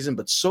whatever reason.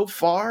 But so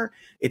far,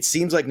 it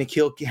seems like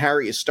N'Keal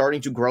Harry is starting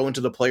to grow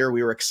into the player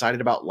we were excited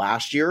about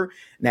last year.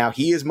 Now,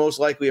 he is most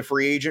likely a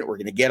free agent. We're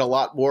going to get a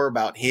lot more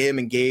about him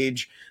and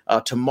Gage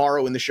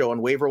tomorrow in the show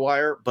on Waiver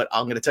Wire. But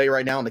I'm going to tell you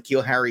right now,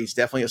 N'Keal Harry is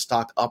definitely a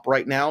stock up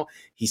right now.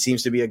 He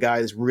seems to be a guy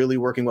that's really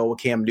working well with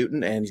Cam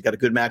Newton, and he's got a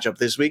good matchup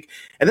this week.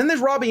 And then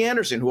there's Robbie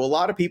Anderson, who a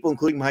lot of people,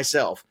 including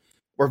myself,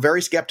 were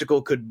very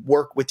skeptical could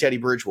work with Teddy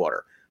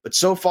Bridgewater. But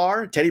so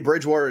far, Teddy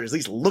Bridgewater is at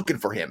least looking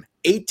for him.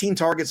 18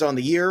 targets on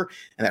the year,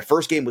 and that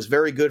first game was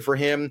very good for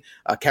him.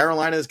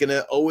 Carolina is going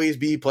to always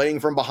be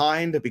playing from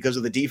behind because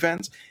of the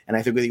defense, and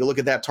I think when you look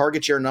at that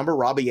target share number,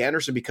 Robbie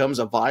Anderson becomes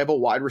a viable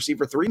wide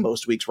receiver 3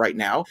 most weeks right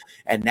now.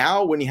 And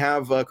now when you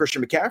have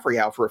Christian McCaffrey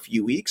out for a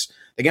few weeks,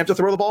 they're going to have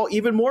to throw the ball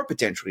even more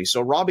potentially.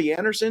 So Robbie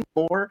Anderson,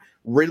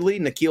 Ridley,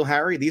 N'Keal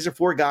Harry, these are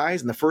 4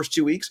 guys in the first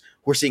 2 weeks.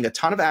 We're seeing a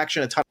ton of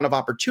action, a ton of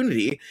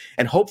opportunity,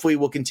 and hopefully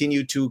we'll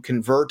continue to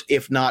convert,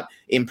 if not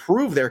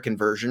improve their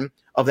conversion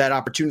of that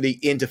opportunity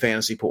into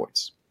fantasy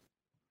points.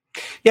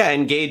 Yeah,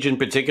 and Gage in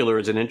particular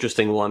is an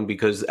interesting one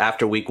because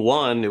after week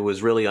 1, it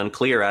was really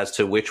unclear as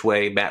to which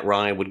way Matt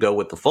Ryan would go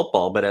with the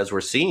football. But as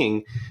we're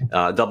seeing,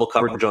 double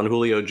coverage on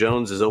Julio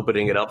Jones is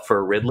opening it up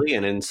for Ridley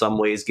and in some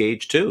ways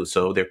Gage too.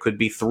 So there could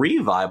be 3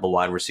 viable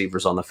wide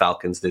receivers on the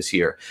Falcons this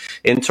year.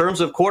 In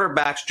terms of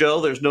quarterbacks, Joe,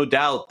 there's no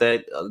doubt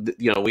that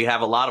we have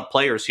a lot of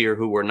players here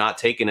who were not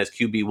taken as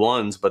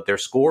QB1s, but they're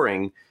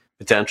scoring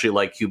potentially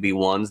like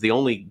QB1s. The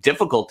only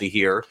difficulty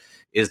here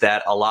is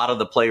that a lot of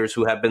the players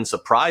who have been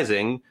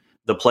surprising,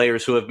 the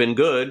players who have been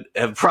good,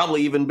 have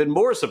probably even been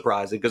more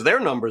surprising because their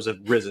numbers have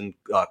risen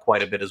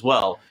quite a bit as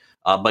well.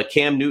 But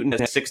Cam Newton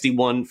has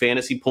 61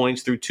 fantasy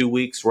points through 2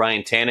 weeks.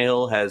 Ryan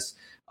Tannehill has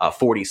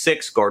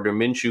 46, Gardner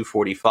Minshew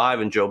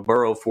 45, and Joe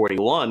Burrow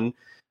 41.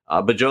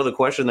 But Joe, the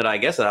question that I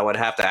guess that I would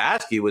have to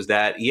ask you is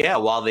that,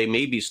 while they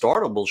may be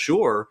startable,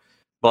 sure,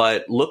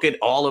 but look at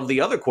all of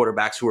the other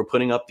quarterbacks who are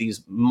putting up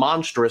these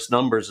monstrous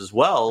numbers as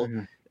well.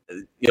 Mm-hmm.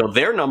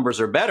 Their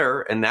numbers are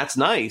better, and that's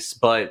nice,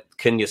 but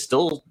can you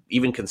still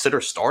even consider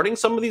starting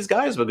some of these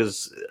guys?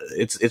 Because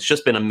it's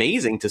just been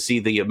amazing to see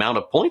the amount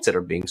of points that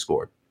are being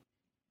scored.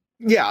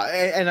 Yeah,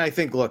 and I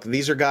think, look,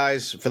 these are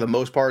guys, for the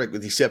most part,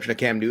 with the exception of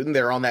Cam Newton,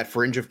 they're on that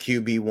fringe of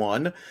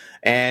QB1.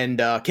 And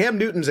Cam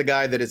Newton's a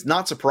guy that it's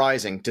not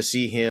surprising to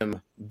see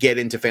him get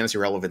into fantasy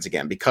relevance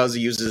again because he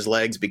uses his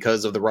legs,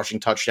 because of the rushing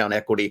touchdown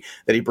equity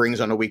that he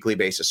brings on a weekly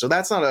basis. So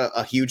that's not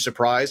a huge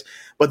surprise.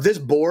 But this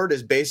board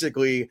is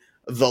basically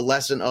the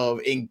lesson of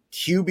in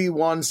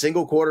QB1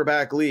 single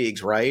quarterback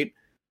leagues, right?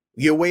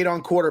 You wait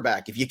on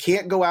quarterback. If you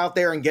can't go out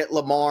there and get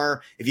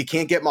Lamar, if you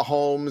can't get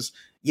Mahomes,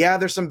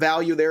 there's some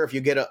value there if you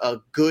get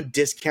a good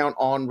discount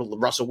on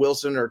Russell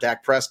Wilson or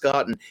Dak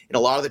Prescott. And in a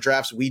lot of the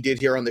drafts we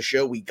did here on the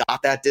show, we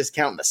got that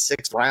discount in the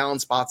 6th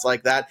round, spots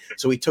like that.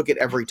 So we took it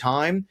every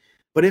time.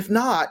 But if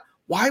not,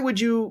 why would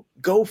you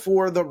go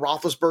for the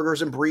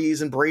Roethlisbergers and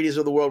Brees and Brady's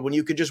of the world when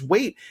you could just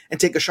wait and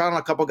take a shot on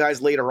a couple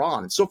guys later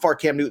on? And so far,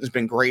 Cam Newton's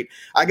been great.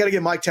 I got to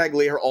give Mike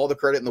Tagliere all the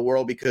credit in the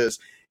world because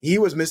he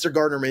was Mr.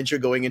 Gardner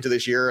Minshew going into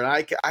this year. And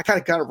I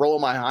kind of roll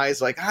my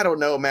eyes like, I don't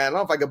know, man. I don't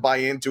know if I could buy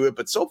into it.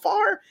 But so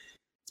far,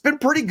 it's been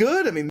pretty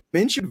good. I mean,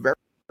 Minshew very,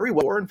 very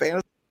well in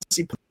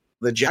fantasy.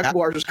 The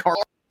Jaguars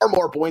are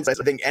more points than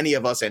I think any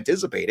of us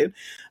anticipated.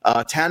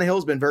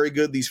 Tannehill's been very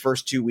good these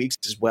first 2 weeks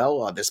as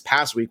well. This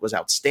past week was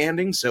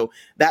outstanding, so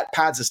that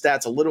pads the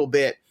stats a little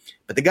bit.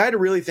 But the guy to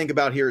really think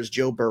about here is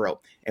Joe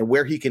Burrow and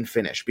where he can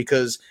finish,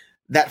 because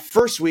that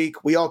first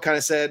week we all kind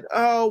of said,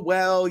 oh,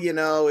 well,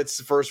 it's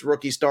the first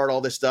rookie start, all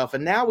this stuff.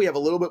 And now we have a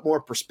little bit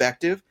more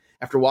perspective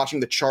after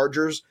watching the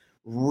Chargers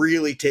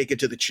really take it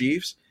to the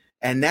Chiefs.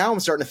 And now I'm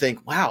starting to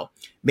think, wow,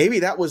 maybe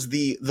that was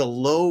the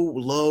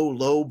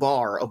low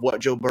bar of what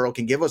Joe Burrow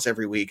can give us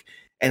every week.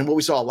 And what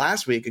we saw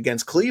last week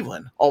against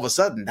Cleveland, all of a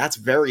sudden, that's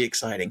very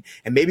exciting.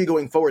 And maybe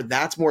going forward,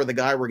 that's more the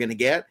guy we're going to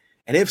get.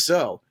 And if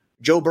so,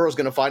 Joe Burrow's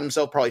going to find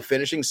himself probably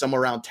finishing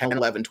somewhere around 10,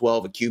 11,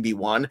 12 at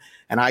QB1.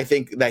 And I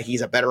think that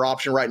he's a better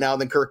option right now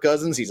than Kirk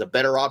Cousins. He's a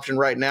better option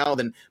right now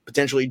than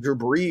potentially Drew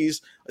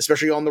Brees,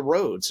 especially on the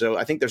road. So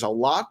I think there's a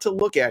lot to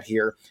look at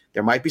here.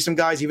 There might be some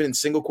guys even in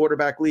single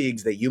quarterback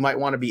leagues that you might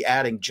want to be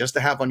adding just to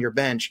have on your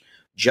bench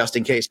just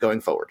in case going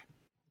forward.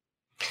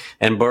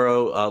 And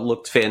Burrow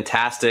looked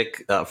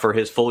fantastic for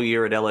his full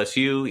year at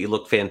LSU. He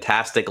looked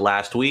fantastic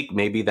last week.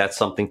 Maybe that's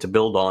something to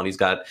build on. He's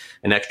got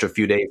an extra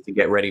few days to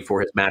get ready for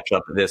his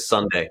matchup this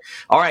Sunday.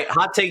 All right,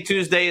 Hot Take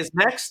Tuesday is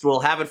next. We'll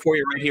have it for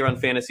you right here on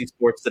Fantasy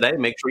Sports Today.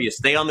 Make sure you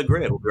stay on the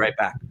grid. We'll be right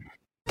back.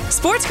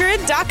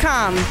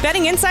 SportsGrid.com.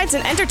 Betting insights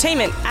and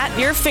entertainment at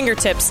your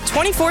fingertips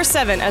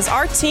 24/7 as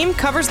our team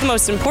covers the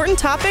most important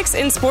topics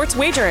in sports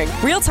wagering.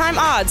 Real-time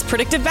odds,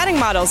 predictive betting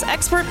models,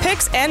 expert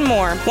picks, and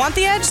more. Want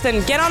the edge?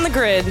 Then get on the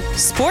grid.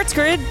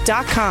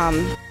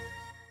 SportsGrid.com.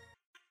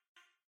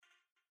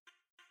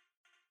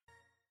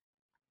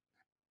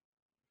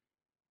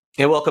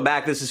 And welcome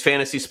back. This is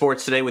Fantasy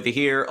Sports Today with you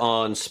here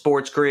on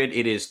Sports Grid.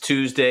 It is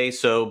Tuesday,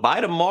 so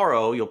by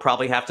tomorrow, you'll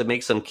probably have to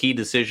make some key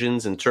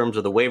decisions in terms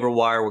of the waiver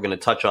wire. We're going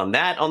to touch on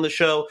that on the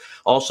show.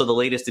 Also, the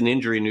latest in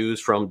injury news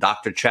from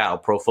Dr. Chow,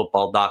 Pro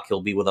Football Doc. He'll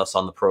be with us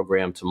on the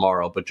program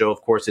tomorrow. But, Joe,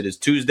 of course, it is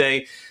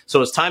Tuesday,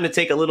 so it's time to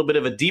take a little bit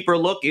of a deeper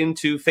look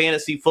into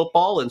fantasy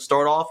football and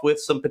start off with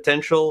some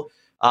potential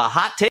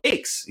hot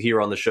takes here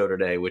on the show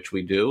today, which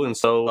we do. And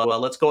so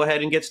let's go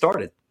ahead and get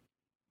started.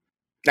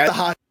 That's a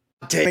hot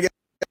take.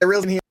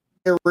 Real in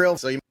here, real,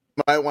 so you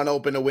might want to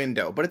open a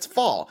window, but it's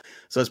fall,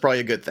 so it's probably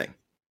a good thing.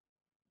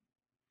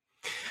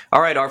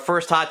 All right, our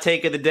first hot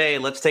take of the day,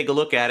 let's take a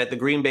look at it. The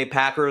Green Bay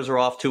Packers are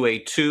off to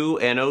a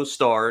 2-0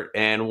 start,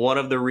 and one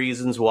of the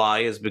reasons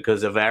why is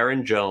because of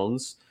Aaron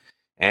Jones.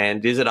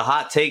 And is it a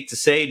hot take to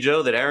say,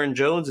 Joe, that Aaron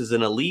Jones is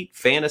an elite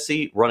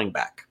fantasy running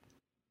back?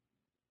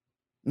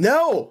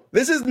 No,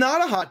 this is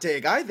not a hot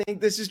take. I think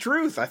this is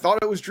truth. I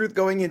thought it was truth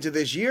going into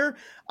this year.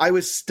 I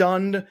was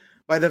stunned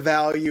by the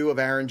value of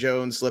Aaron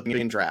Jones slipping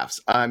in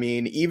drafts. I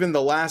mean, even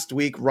the last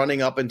week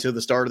running up until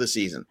the start of the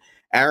season,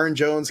 Aaron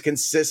Jones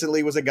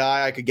consistently was a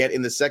guy I could get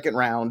in the second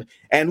round.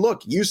 And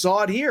look, you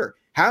saw it here.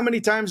 How many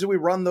times did we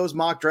run those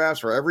mock drafts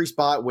for every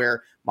spot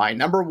where my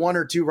number 1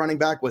 or 2 running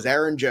back was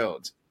Aaron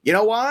Jones? You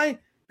know why?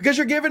 Because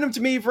you're giving him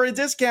to me for a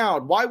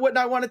discount. Why wouldn't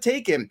I want to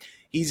take him?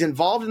 He's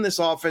involved in this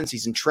offense.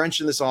 He's entrenched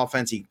in this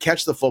offense. He can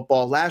catch the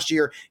football. Last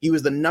year, he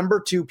was the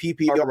number 2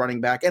 PPR running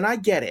back, and I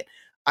get it.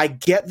 I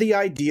get the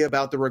idea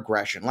about the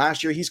regression.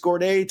 Last year, he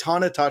scored a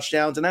ton of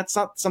touchdowns, and that's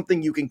not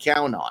something you can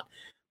count on.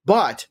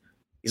 But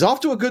he's off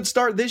to a good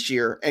start this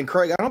year. And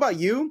Craig, I don't know about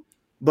you,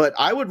 but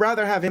I would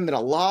rather have him than a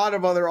lot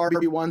of other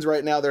RB1s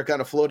right now. They're kind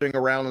of floating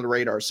around on the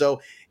radar.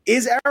 So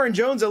is Aaron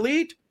Jones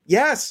elite?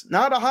 Yes,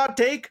 not a hot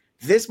take.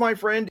 This, my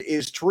friend,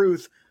 is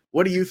truth.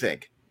 What do you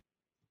think?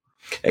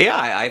 Yeah,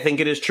 I think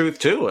it is truth,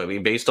 too. I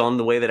mean, based on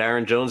the way that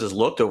Aaron Jones has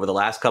looked over the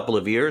last couple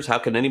of years, how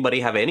can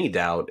anybody have any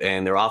doubt?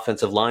 And their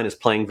offensive line is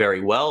playing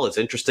very well. It's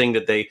interesting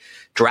that they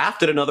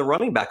drafted another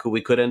running back who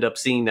we could end up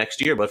seeing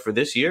next year. But for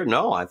this year,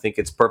 no, I think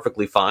it's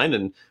perfectly fine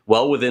and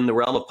well within the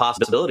realm of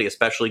possibility,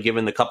 especially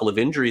given the couple of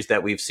injuries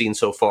that we've seen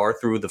so far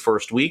through the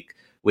first week,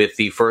 with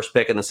the first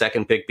pick and the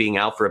second pick being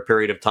out for a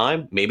period of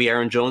time. Maybe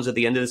Aaron Jones at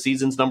the end of the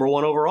season's number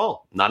 1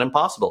 overall. Not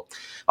impossible.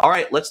 All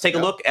right, let's take a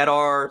look at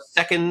our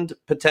second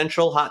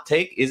potential hot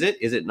take. Is it?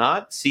 Is it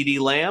not? CeeDee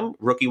Lamb,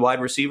 rookie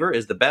wide receiver,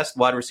 is the best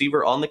wide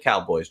receiver on the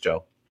Cowboys,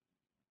 Joe.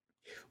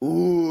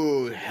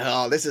 Ooh,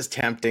 this is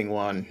tempting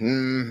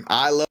one.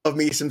 I love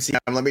me some CeeDee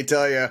Lamb. Let me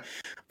tell you,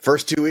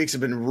 first 2 weeks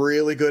have been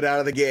really good out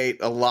of the gate.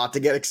 A lot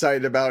to get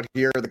excited about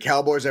here. The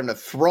Cowboys are having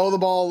to throw the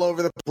ball all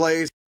over the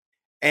place.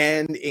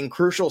 And in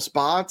crucial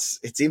spots,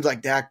 it seems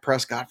like Dak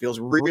Prescott feels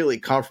really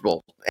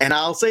comfortable. And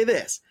I'll say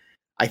this,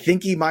 I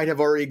think he might have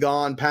already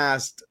gone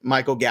past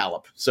Michael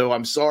Gallup. So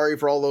I'm sorry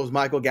for all those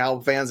Michael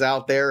Gallup fans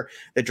out there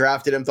that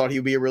drafted him, thought he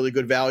would be a really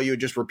good value,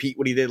 just repeat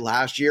what he did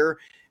last year.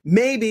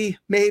 Maybe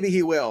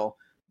he will.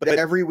 But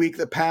every week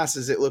that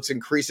passes, it looks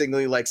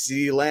increasingly like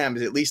CeeDee Lamb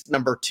is at least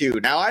number 2.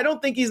 Now, I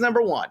don't think he's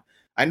number 1.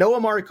 I know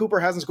Amari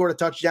Cooper hasn't scored a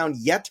touchdown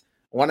yet.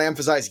 I want to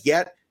emphasize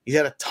yet. He's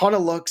had a ton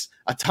of looks,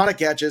 a ton of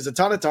catches, a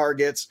ton of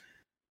targets.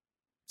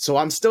 So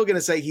I'm still going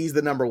to say he's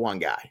the number 1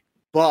 guy.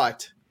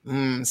 But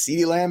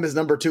CeeDee Lamb is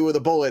number 2 with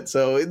a bullet.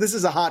 So this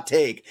is a hot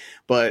take,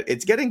 but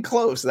it's getting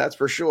close, that's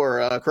for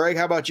sure. Craig,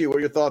 how about you? What are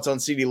your thoughts on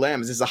CeeDee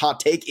Lamb? Is this a hot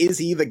take? Is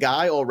he the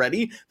guy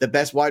already, the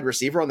best wide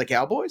receiver on the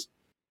Cowboys?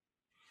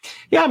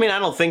 Yeah, I mean, I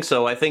don't think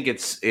so. I think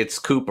it's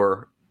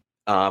Cooper.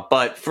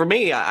 But for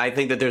me, I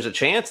think that there's a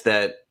chance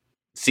that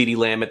CeeDee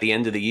Lamb at the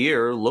end of the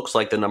year looks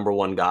like the number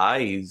 1 guy.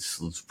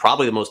 He's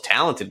probably the most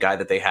talented guy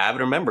that they have.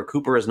 And remember,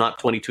 Cooper is not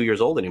 22 years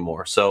old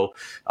anymore. So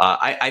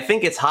I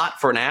think it's hot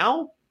for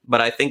now,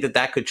 but I think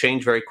that could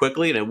change very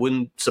quickly. And it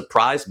wouldn't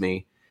surprise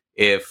me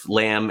if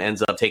Lamb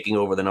ends up taking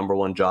over the number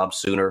 1 job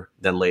sooner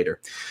than later.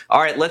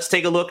 All right, let's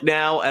take a look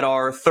now at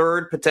our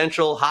third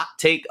potential hot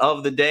take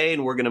of the day.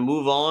 And we're going to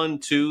move on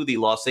to the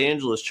Los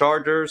Angeles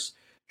Chargers.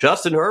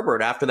 Justin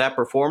Herbert, after that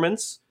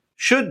performance,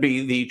 should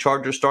be the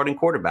Chargers starting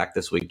quarterback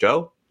this week,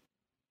 Joe.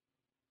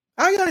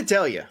 I got to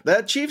tell you,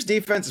 that Chiefs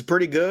defense is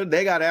pretty good.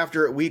 They got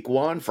after it week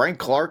 1. Frank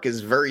Clark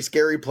is a very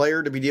scary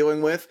player to be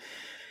dealing with.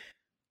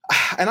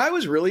 And I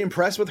was really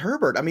impressed with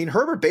Herbert. I mean,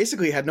 Herbert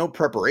basically had no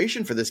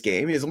preparation for this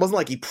game. It wasn't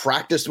like he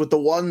practiced with the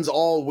ones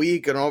all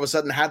week and all of a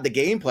sudden had the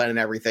game plan and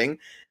everything.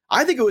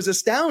 I think it was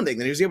astounding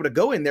that he was able to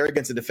go in there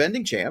against the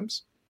defending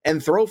champs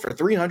and throw for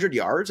 300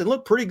 yards and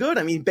look pretty good.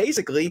 I mean,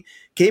 basically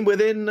came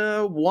within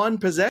 1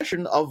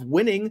 possession of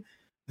winning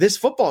this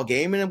football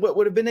game and what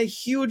would have been a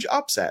huge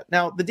upset.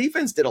 Now, the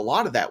defense did a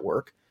lot of that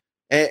work,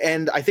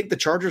 and I think the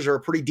Chargers are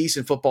a pretty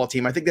decent football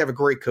team. I think they have a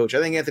great coach.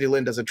 I think Anthony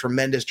Lynn does a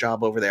tremendous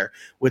job over there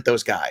with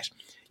those guys.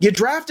 You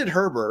drafted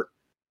Herbert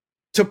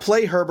to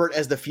play Herbert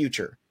as the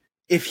future.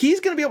 If he's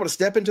going to be able to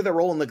step into the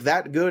role and look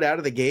that good out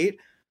of the gate,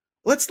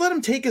 let's let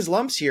him take his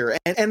lumps here.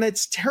 And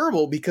it's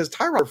terrible because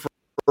Tyrod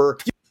for a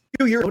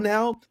few years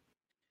now,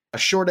 a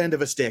short end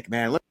of a stick,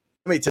 man. Let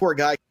me tell you, poor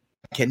guy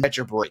can catch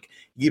a break.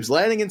 He keeps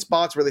landing in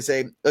spots where they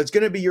say, it's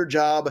going to be your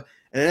job.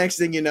 And the next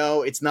thing you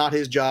know, it's not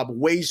his job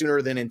way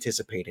sooner than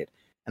anticipated.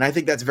 And I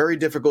think that's very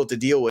difficult to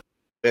deal with.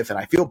 And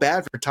I feel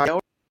bad for Tyler,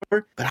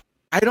 but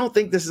I don't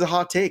think this is a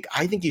hot take.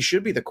 I think he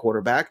should be the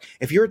quarterback.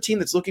 If you're a team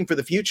that's looking for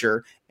the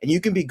future and you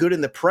can be good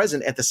in the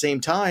present at the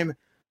same time,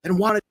 then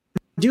want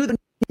to do that.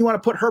 You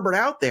want to put Herbert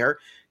out there.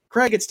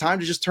 Craig, it's time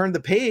to just turn the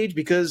page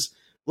because,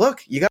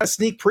 look, you got a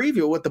sneak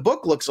preview of what the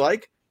book looks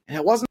like, and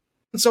it wasn't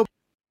so.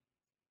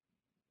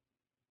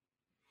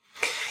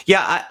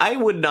 Yeah, I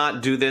would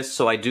not do this,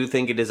 so I do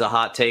think it is a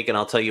hot take, and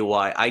I'll tell you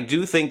why. I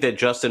do think that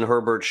Justin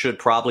Herbert should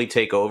probably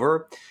take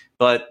over,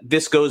 but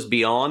this goes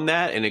beyond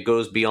that, and it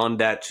goes beyond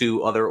that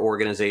to other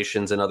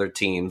organizations and other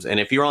teams. And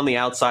if you're on the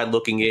outside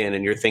looking in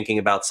and you're thinking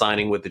about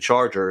signing with the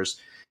Chargers,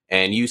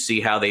 and you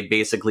see how they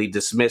basically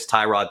dismissed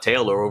Tyrod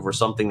Taylor over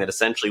something that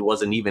essentially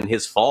wasn't even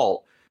his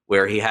fault,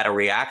 where he had a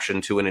reaction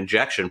to an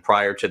injection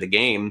prior to the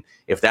game,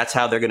 if that's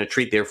how they're going to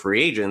treat their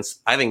free agents,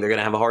 I think they're going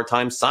to have a hard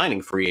time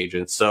signing free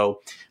agents.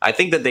 So I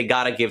think that they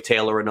got to give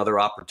Taylor another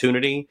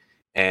opportunity.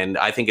 And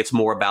I think it's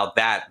more about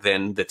that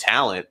than the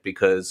talent,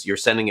 because you're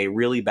sending a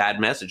really bad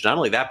message. Not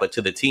only that, but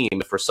to the team.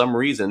 If for some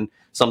reason,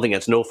 something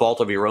that's no fault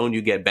of your own,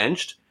 you get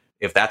benched,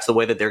 if that's the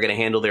way that they're going to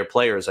handle their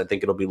players, I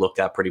think it'll be looked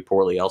at pretty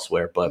poorly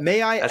elsewhere. But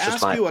may I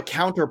ask you a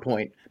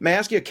counterpoint? May I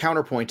ask you a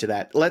counterpoint to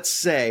that? Let's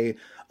say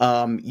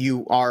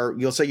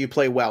you'll say you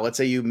play well. Let's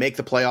say you make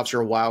the playoffs.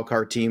 You're a wild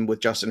card team with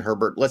Justin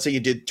Herbert. Let's say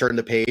you did turn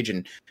the page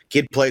and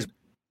kid plays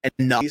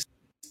enough,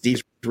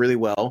 Steve's really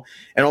well,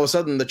 and all of a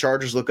sudden the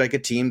Chargers look like a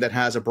team that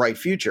has a bright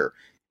future.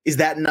 Is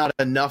that not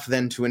enough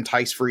then to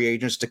entice free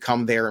agents to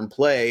come there and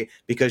play?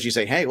 Because you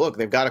say, hey, look,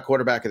 they've got a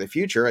quarterback of the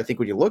future. I think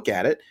when you look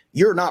at it,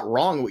 you're not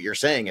wrong what you're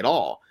saying at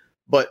all.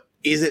 But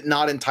is it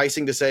not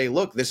enticing to say,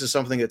 look, this is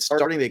something that's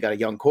starting. They got a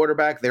young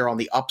quarterback. They're on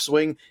the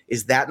upswing.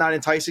 Is that not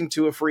enticing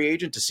to a free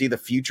agent to see the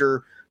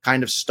future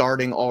kind of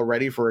starting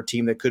already for a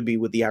team that could be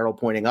with the arrow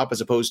pointing up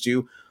as opposed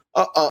to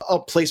a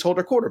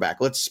placeholder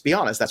quarterback? Let's be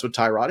honest. That's what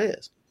Tyrod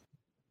is.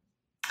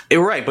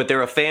 Right, but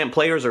they're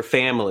players are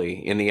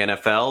family in the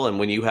NFL, and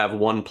when you have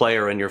one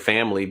player in your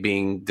family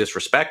being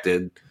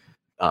disrespected,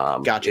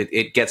 gotcha.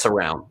 It gets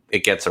around.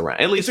 It gets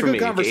around. At least it's for a me,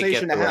 good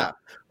conversation to have.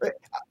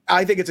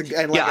 I think it's a.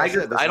 And like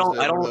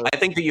I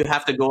think that you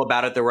have to go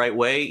about it the right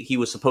way. He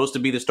was supposed to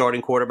be the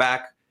starting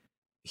quarterback.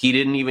 He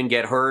didn't even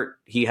get hurt.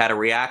 He had a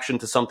reaction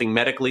to something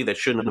medically that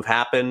shouldn't have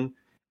happened.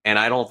 And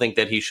I don't think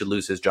that he should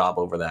lose his job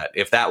over that.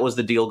 If that was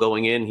the deal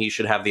going in, he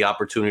should have the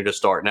opportunity to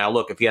start. Now,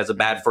 look, if he has a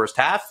bad first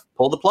half,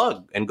 pull the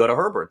plug and go to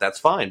Herbert. That's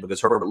fine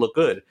because Herbert looked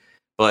good.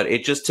 But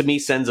it just, to me,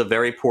 sends a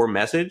very poor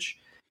message.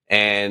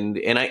 And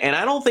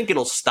I don't think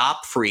it'll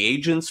stop free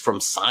agents from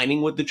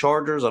signing with the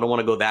Chargers. I don't want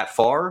to go that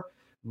far.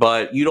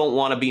 But you don't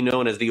want to be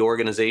known as the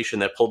organization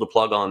that pulled the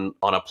plug on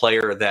a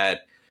player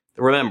that,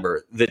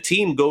 remember, the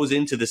team goes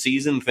into the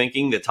season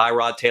thinking that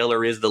Tyrod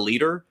Taylor is the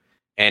leader.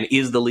 And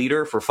is the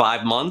leader for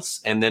 5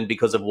 months, and then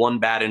because of one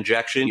bad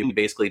injection, you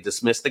basically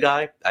dismiss the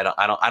guy.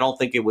 I don't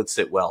think it would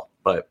sit well.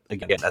 But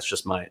again, that's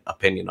just my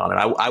opinion on it.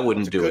 I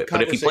wouldn't do it.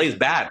 But if he plays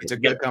bad,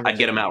 I'd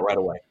get him out right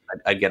away.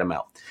 I'd get him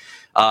out.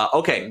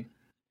 Okay,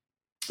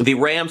 the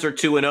Rams are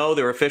 2-0.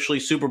 They're officially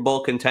Super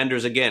Bowl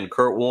contenders again.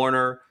 Kurt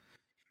Warner,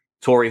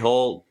 Torrey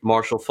Holt,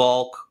 Marshall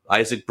Faulk,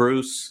 Isaac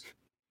Bruce,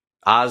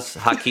 Oz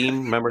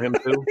Hakeem. Remember him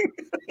too?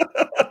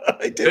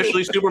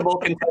 Officially Super Bowl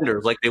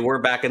contenders like they were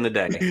back in the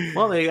day.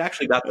 Well, they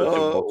actually got the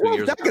Super Bowl 2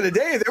 years ago. Back in the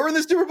day, they were in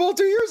the Super Bowl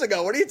 2 years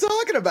ago. What are you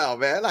talking about,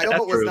 man? I know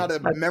it was not a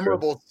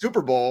memorable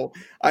Super Bowl.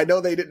 I know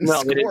they didn't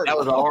score. That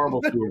was a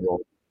horrible Super Bowl.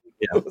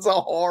 Yeah. It was a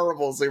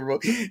horrible Super Bowl.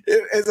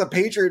 As a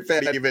Patriot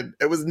fan, even,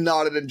 it was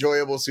not an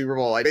enjoyable Super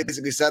Bowl. I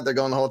basically sat there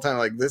going the whole time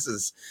like, this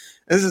is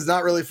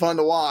not really fun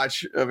to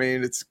watch. I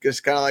mean, it's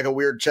just kind of like a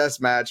weird chess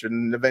match.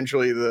 And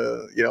eventually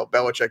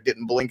Belichick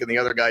didn't blink and the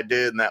other guy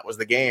did, and that was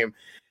the game.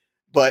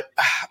 But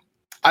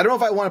I don't know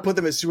if I want to put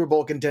them as Super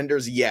Bowl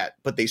contenders yet,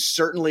 but they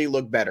certainly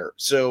look better.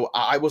 So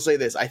I will say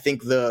this. I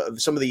think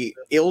some of the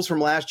ills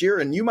from last year,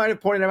 and you might have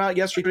pointed them out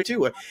yesterday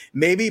too,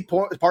 maybe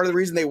part of the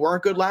reason they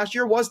weren't good last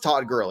year was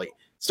Todd Gurley.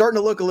 Starting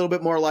to look a little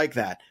bit more like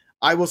that.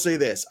 I will say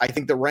this. I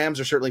think the Rams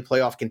are certainly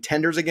playoff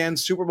contenders again,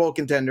 Super Bowl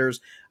contenders.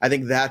 I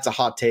think that's a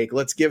hot take.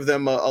 Let's give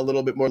them a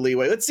little bit more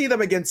leeway. Let's see them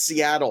against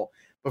Seattle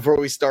before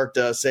we start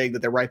saying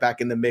that they're right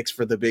back in the mix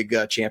for the big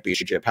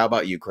championship. How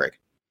about you, Craig?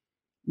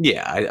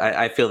 Yeah,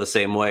 I feel the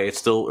same way. It's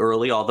still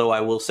early, although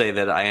I will say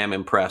that I am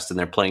impressed and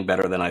they're playing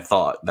better than I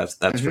thought.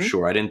 That's for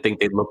sure. I didn't think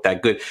they'd look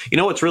that good. You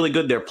know what's really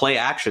good? Their play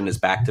action is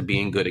back to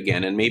being good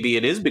again, and maybe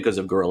it is because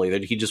of Gurley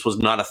that he just was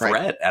not a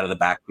threat out of the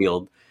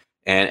backfield.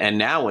 And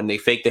now when they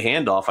fake the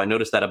handoff, I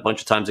noticed that a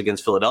bunch of times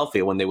against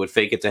Philadelphia, when they would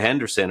fake it to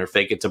Henderson or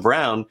fake it to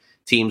Brown,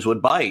 teams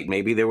would bite.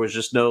 Maybe there was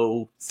just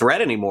no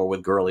threat anymore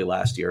with Gurley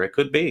last year. It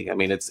could be. I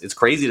mean, it's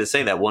crazy to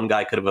say that one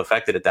guy could have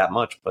affected it that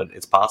much, but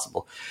it's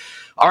possible.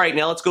 All right,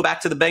 now let's go back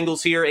to the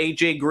Bengals here.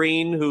 A.J.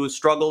 Green, who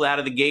struggled out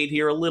of the gate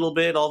here a little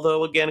bit,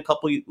 although, again, a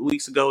couple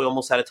weeks ago, he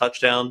almost had a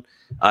touchdown.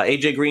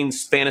 A.J.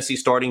 Green's fantasy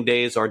starting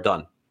days are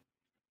done.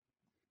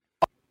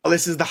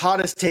 This is the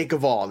hottest take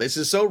of all. This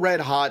is so red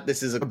hot.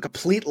 This is a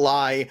complete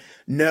lie.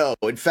 No,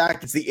 in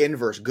fact, it's the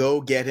inverse.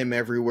 Go get him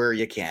everywhere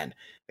you can.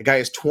 The guy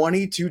has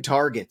 22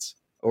 targets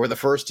over the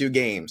first 2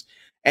 games.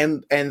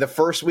 And the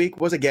first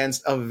week was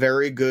against a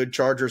very good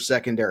Chargers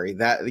secondary.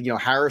 That,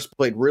 Harris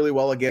played really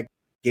well against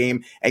the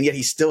game, and yet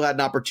he still had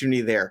an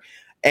opportunity there.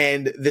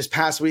 And this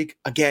past week,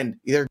 again,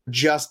 they're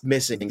just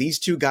missing. These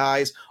 2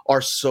 guys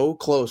are so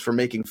close for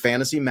making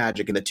fantasy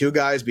magic. And the 2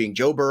 guys being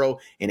Joe Burrow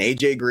and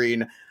AJ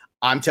Green.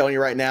 I'm telling you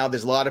right now,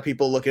 there's a lot of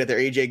people looking at their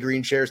AJ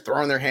Green shares,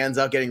 throwing their hands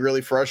out, getting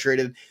really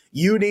frustrated.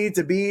 You need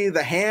to be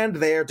the hand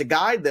there to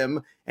guide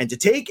them and to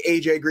take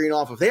AJ Green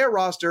off of their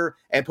roster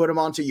and put him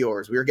onto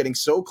yours. We are getting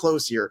so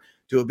close here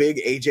to a big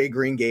AJ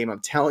Green game. I'm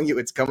telling you,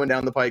 it's coming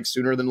down the pike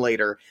sooner than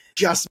later.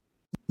 Just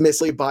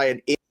missing by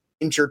an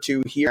inch or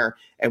 2 here.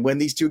 And when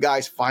these 2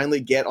 guys finally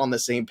get on the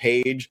same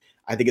page,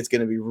 I think it's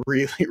going to be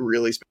really,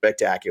 really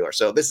spectacular.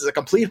 So this is a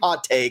complete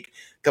hot take,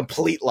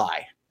 complete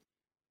lie.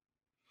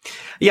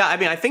 Yeah, I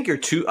mean, I think you're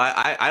too.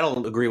 I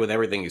don't agree with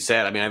everything you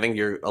said. I mean, I think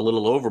you're a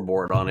little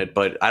overboard on it,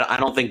 but I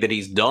don't think that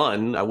he's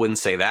done. I wouldn't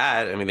say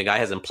that. I mean, the guy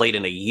hasn't played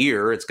in a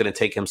year. It's going to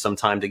take him some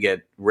time to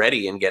get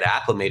ready and get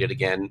acclimated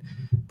again.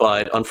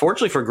 But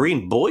unfortunately for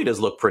Green, Boyd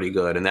has looked pretty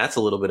good, and that's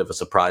a little bit of a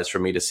surprise for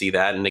me to see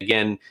that. And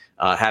again,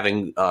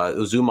 having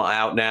Uzuma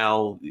out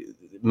now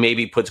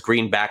maybe puts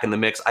Green back in the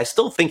mix. I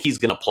still think he's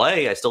going to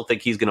play. I still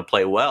think he's going to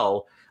play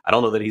well. I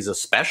don't know that he's a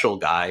special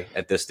guy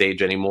at this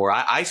stage anymore.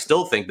 I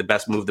still think the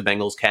best move the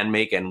Bengals can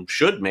make and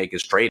should make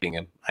is trading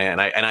him,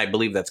 and I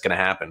believe that's going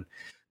to happen.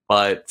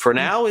 But for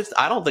now,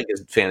 I don't think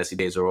his fantasy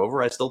days are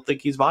over. I still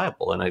think he's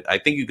viable, and I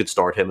think you could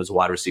start him as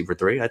wide receiver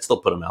 3. I'd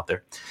still put him out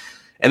there.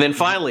 And then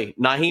finally,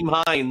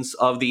 Nyheim Hines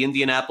of the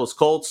Indianapolis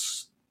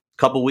Colts. A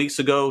couple weeks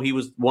ago, he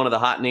was one of the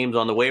hot names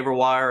on the waiver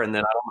wire, and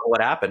then I don't know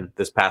what happened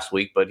this past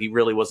week, but he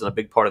really wasn't a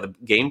big part of the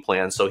game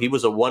plan, so he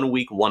was a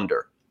 1-week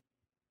wonder.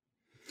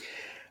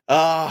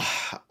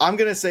 I'm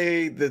going to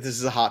say that this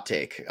is a hot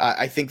take.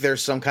 I think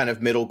there's some kind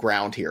of middle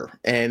ground here,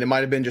 and it might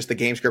have been just the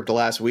game script of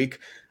last week.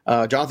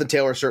 Jonathan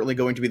Taylor is certainly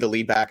going to be the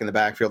lead back in the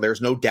backfield. There's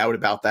no doubt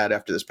about that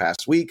after this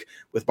past week.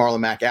 With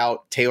Marlon Mack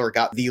out, Taylor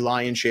got the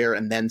lion's share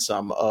and then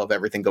some of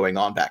everything going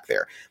on back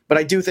there. But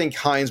I do think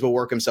Hines will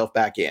work himself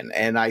back in,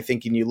 and I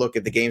think when you look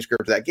at the game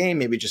script of that game,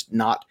 maybe just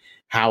not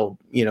how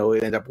it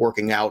ended up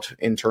working out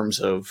in terms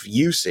of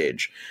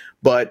usage.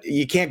 But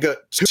you can't get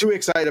too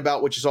excited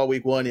about what you saw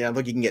week 1. I don't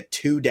think you can get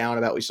too down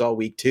about what you saw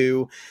week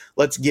 2.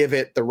 Let's give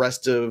it the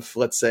rest of,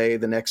 let's say,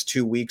 the next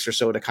 2 weeks or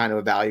so to kind of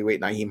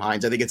evaluate Nyheim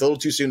Hines. I think it's a little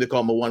too soon to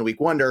call him a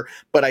 1-week wonder,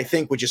 but I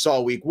think what you saw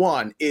week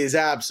 1 is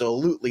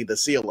absolutely the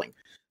ceiling.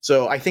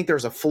 So I think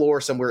there's a floor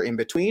somewhere in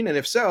between. And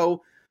if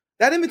so,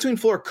 that in-between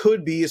floor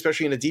could be,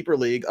 especially in a deeper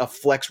league, a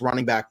flex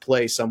running back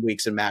play some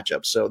weeks in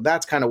matchups. So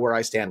that's kind of where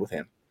I stand with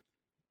him.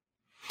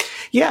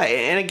 Yeah,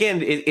 and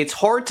again, it's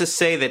hard to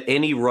say that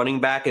any running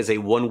back is a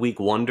 1-week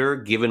wonder,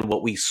 given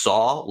what we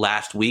saw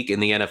last week in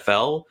the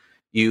NFL.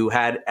 You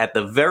had, at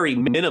the very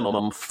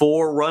minimum,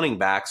 4 running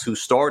backs who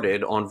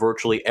started on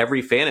virtually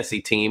every fantasy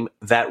team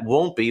that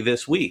won't be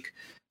this week.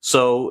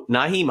 So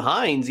Nyheim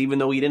Hines, even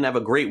though he didn't have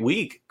a great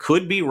week,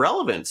 could be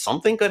relevant.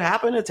 Something could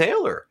happen to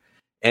Taylor.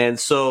 And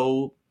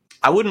so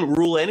I wouldn't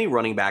rule any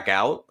running back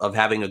out of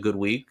having a good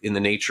week in the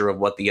nature of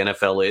what the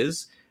NFL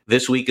is.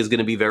 This week is going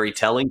to be very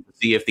telling to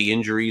see if the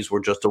injuries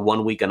were just a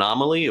 1-week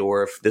anomaly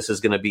or if this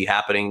is going to be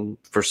happening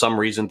for some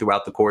reason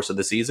throughout the course of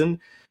the season.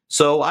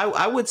 So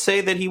I would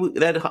say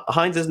that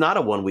Hines is not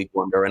a 1-week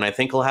wonder, and I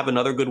think he'll have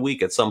another good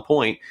week at some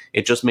point.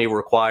 It just may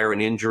require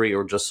an injury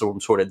or just some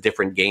sort of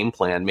different game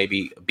plan,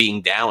 maybe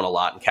being down a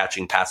lot and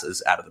catching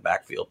passes out of the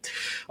backfield.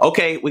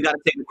 Okay, we got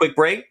to take a quick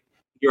break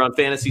here on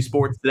Fantasy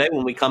Sports Today.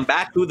 When we come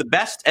back, who the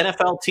best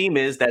NFL team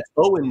is that's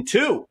 0-2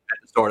 at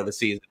the start of the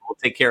season. We'll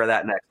take care of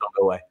that next. Don't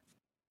go away.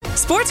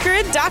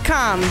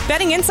 SportsGrid.com.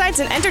 Betting insights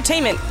and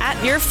entertainment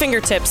at your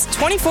fingertips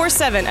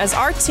 24/7 as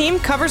our team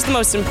covers the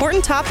most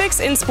important topics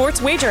in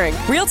sports wagering.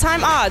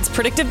 Real-time odds,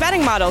 predictive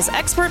betting models,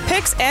 expert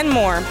picks, and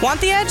more. Want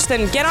the edge?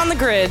 Then get on the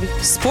grid.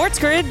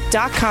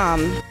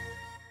 SportsGrid.com.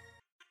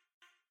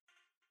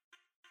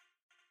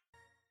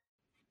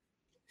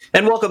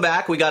 And welcome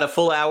back. We got a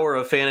full hour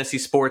of fantasy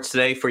sports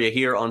today for you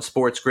here on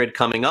Sports Grid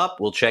coming up.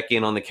 We'll check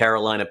in on the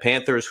Carolina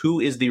Panthers. Who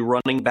is the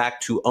running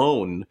back to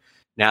own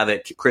now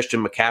that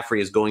Christian McCaffrey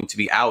is going to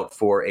be out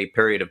for a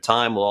period of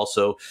time? We'll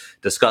also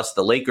discuss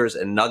the Lakers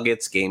and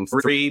Nuggets game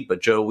 3.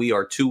 But, Joe, we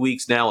are 2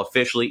 weeks now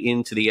officially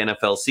into the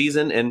NFL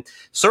season. And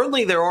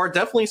certainly there are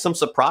definitely some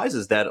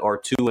surprises that are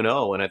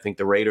 2-0. And I think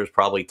the Raiders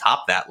probably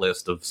top that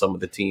list of some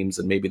of the teams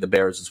and maybe the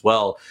Bears as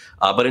well.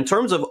 But in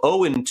terms of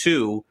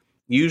 0-2,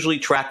 usually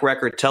track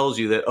record tells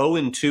you that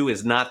 0-2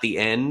 is not the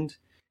end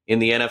in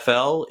the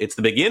NFL. It's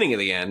the beginning of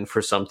the end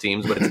for some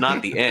teams, but it's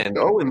not the end.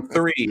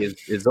 0-3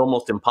 is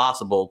almost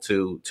impossible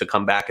to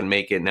come back and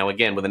make it. Now,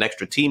 again, with an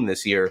extra team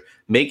this year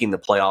making the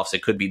playoffs,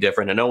 it could be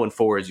different. And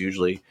 0-4 is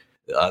usually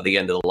the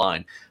end of the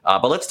line.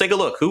 But let's take a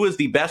look. Who is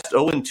the best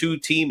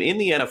 0-2 team in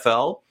the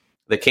NFL?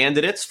 The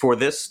candidates for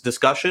this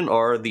discussion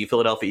are the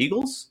Philadelphia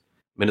Eagles,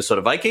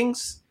 Minnesota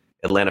Vikings,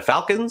 Atlanta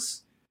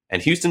Falcons,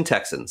 and Houston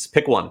Texans.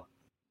 Pick one.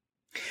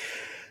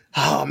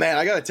 Oh, man,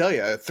 I got to tell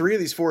you, 3 of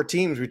these 4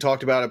 teams, we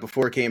talked about it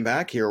before it came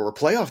back here, were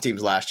playoff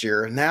teams last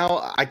year.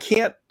 Now, I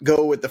can't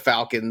go with the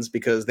Falcons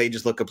because they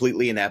just look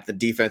completely inept. The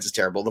defense is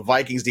terrible. The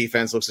Vikings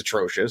defense looks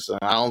atrocious.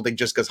 I don't think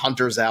just because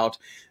Hunter's out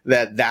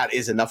that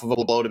is enough of a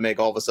blow to make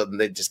all of a sudden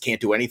they just can't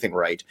do anything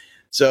right.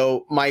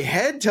 So my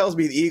head tells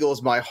me the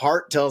Eagles. My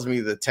heart tells me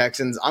the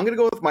Texans. I'm going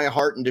to go with my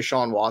heart and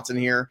Deshaun Watson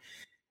here.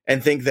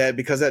 And think that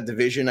because of that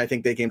division, I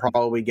think they can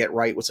probably get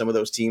right with some of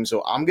those teams.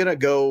 So I'm going to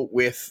go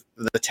with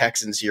the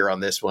Texans here on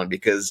this one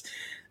because,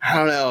 I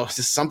don't know,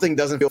 just something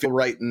doesn't feel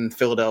right in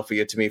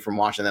Philadelphia to me from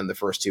watching them the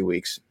first 2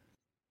 weeks.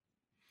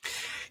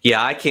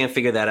 Yeah, I can't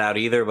figure that out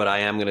either, but I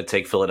am going to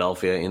take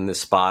Philadelphia in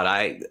this spot.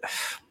 I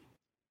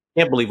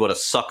can't believe what a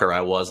sucker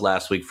I was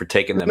last week for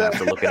taking them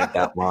after looking at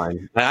that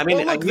line. I mean,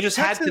 well, look, you just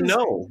Texans, had to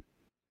know.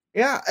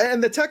 Yeah,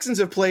 and the Texans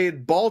have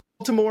played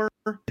Baltimore,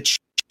 the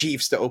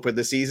Chiefs to open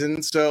the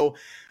season, so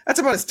that's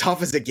about as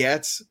tough as it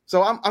gets.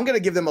 So I'm going to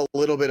give them a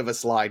little bit of a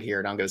slide here,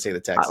 and I'm going to say the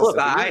Texans. Look,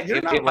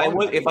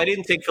 if I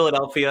didn't take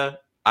Philadelphia,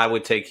 I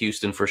would take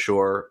Houston for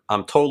sure.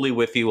 I'm totally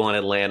with you on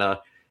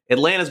Atlanta.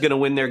 Atlanta's going to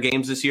win their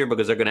games this year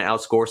because they're going to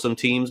outscore some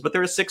teams, but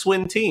they're a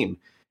 6-win team.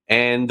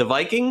 And the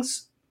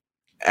Vikings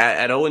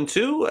at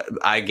 0-2,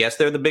 I guess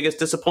they're the biggest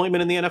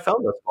disappointment in the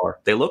NFL thus far.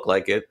 They look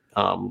like it.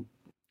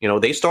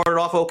 They started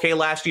off okay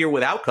last year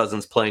without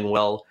Cousins playing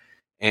well,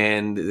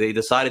 and they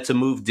decided to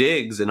move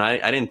Diggs, and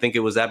I didn't think it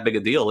was that big a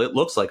deal. It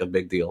looks like a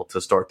big deal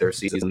to start their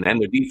season, and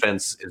their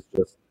defense is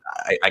just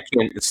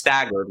it's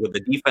staggered with the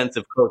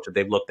defensive coach that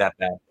they've looked that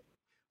bad.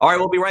 All right,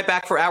 we'll be right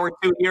back for hour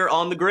 2 here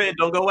on The Grid.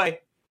 Don't go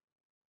away.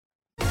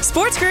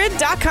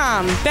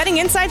 SportsGrid.com. Betting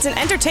insights and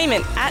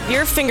entertainment at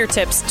your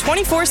fingertips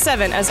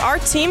 24/7 as our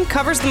team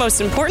covers the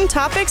most important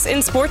topics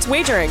in sports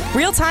wagering.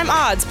 Real-time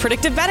odds,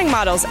 predictive betting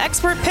models,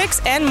 expert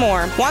picks, and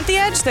more. Want the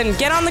edge? Then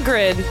get on The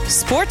Grid.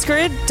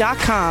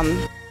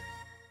 SportsGrid.com.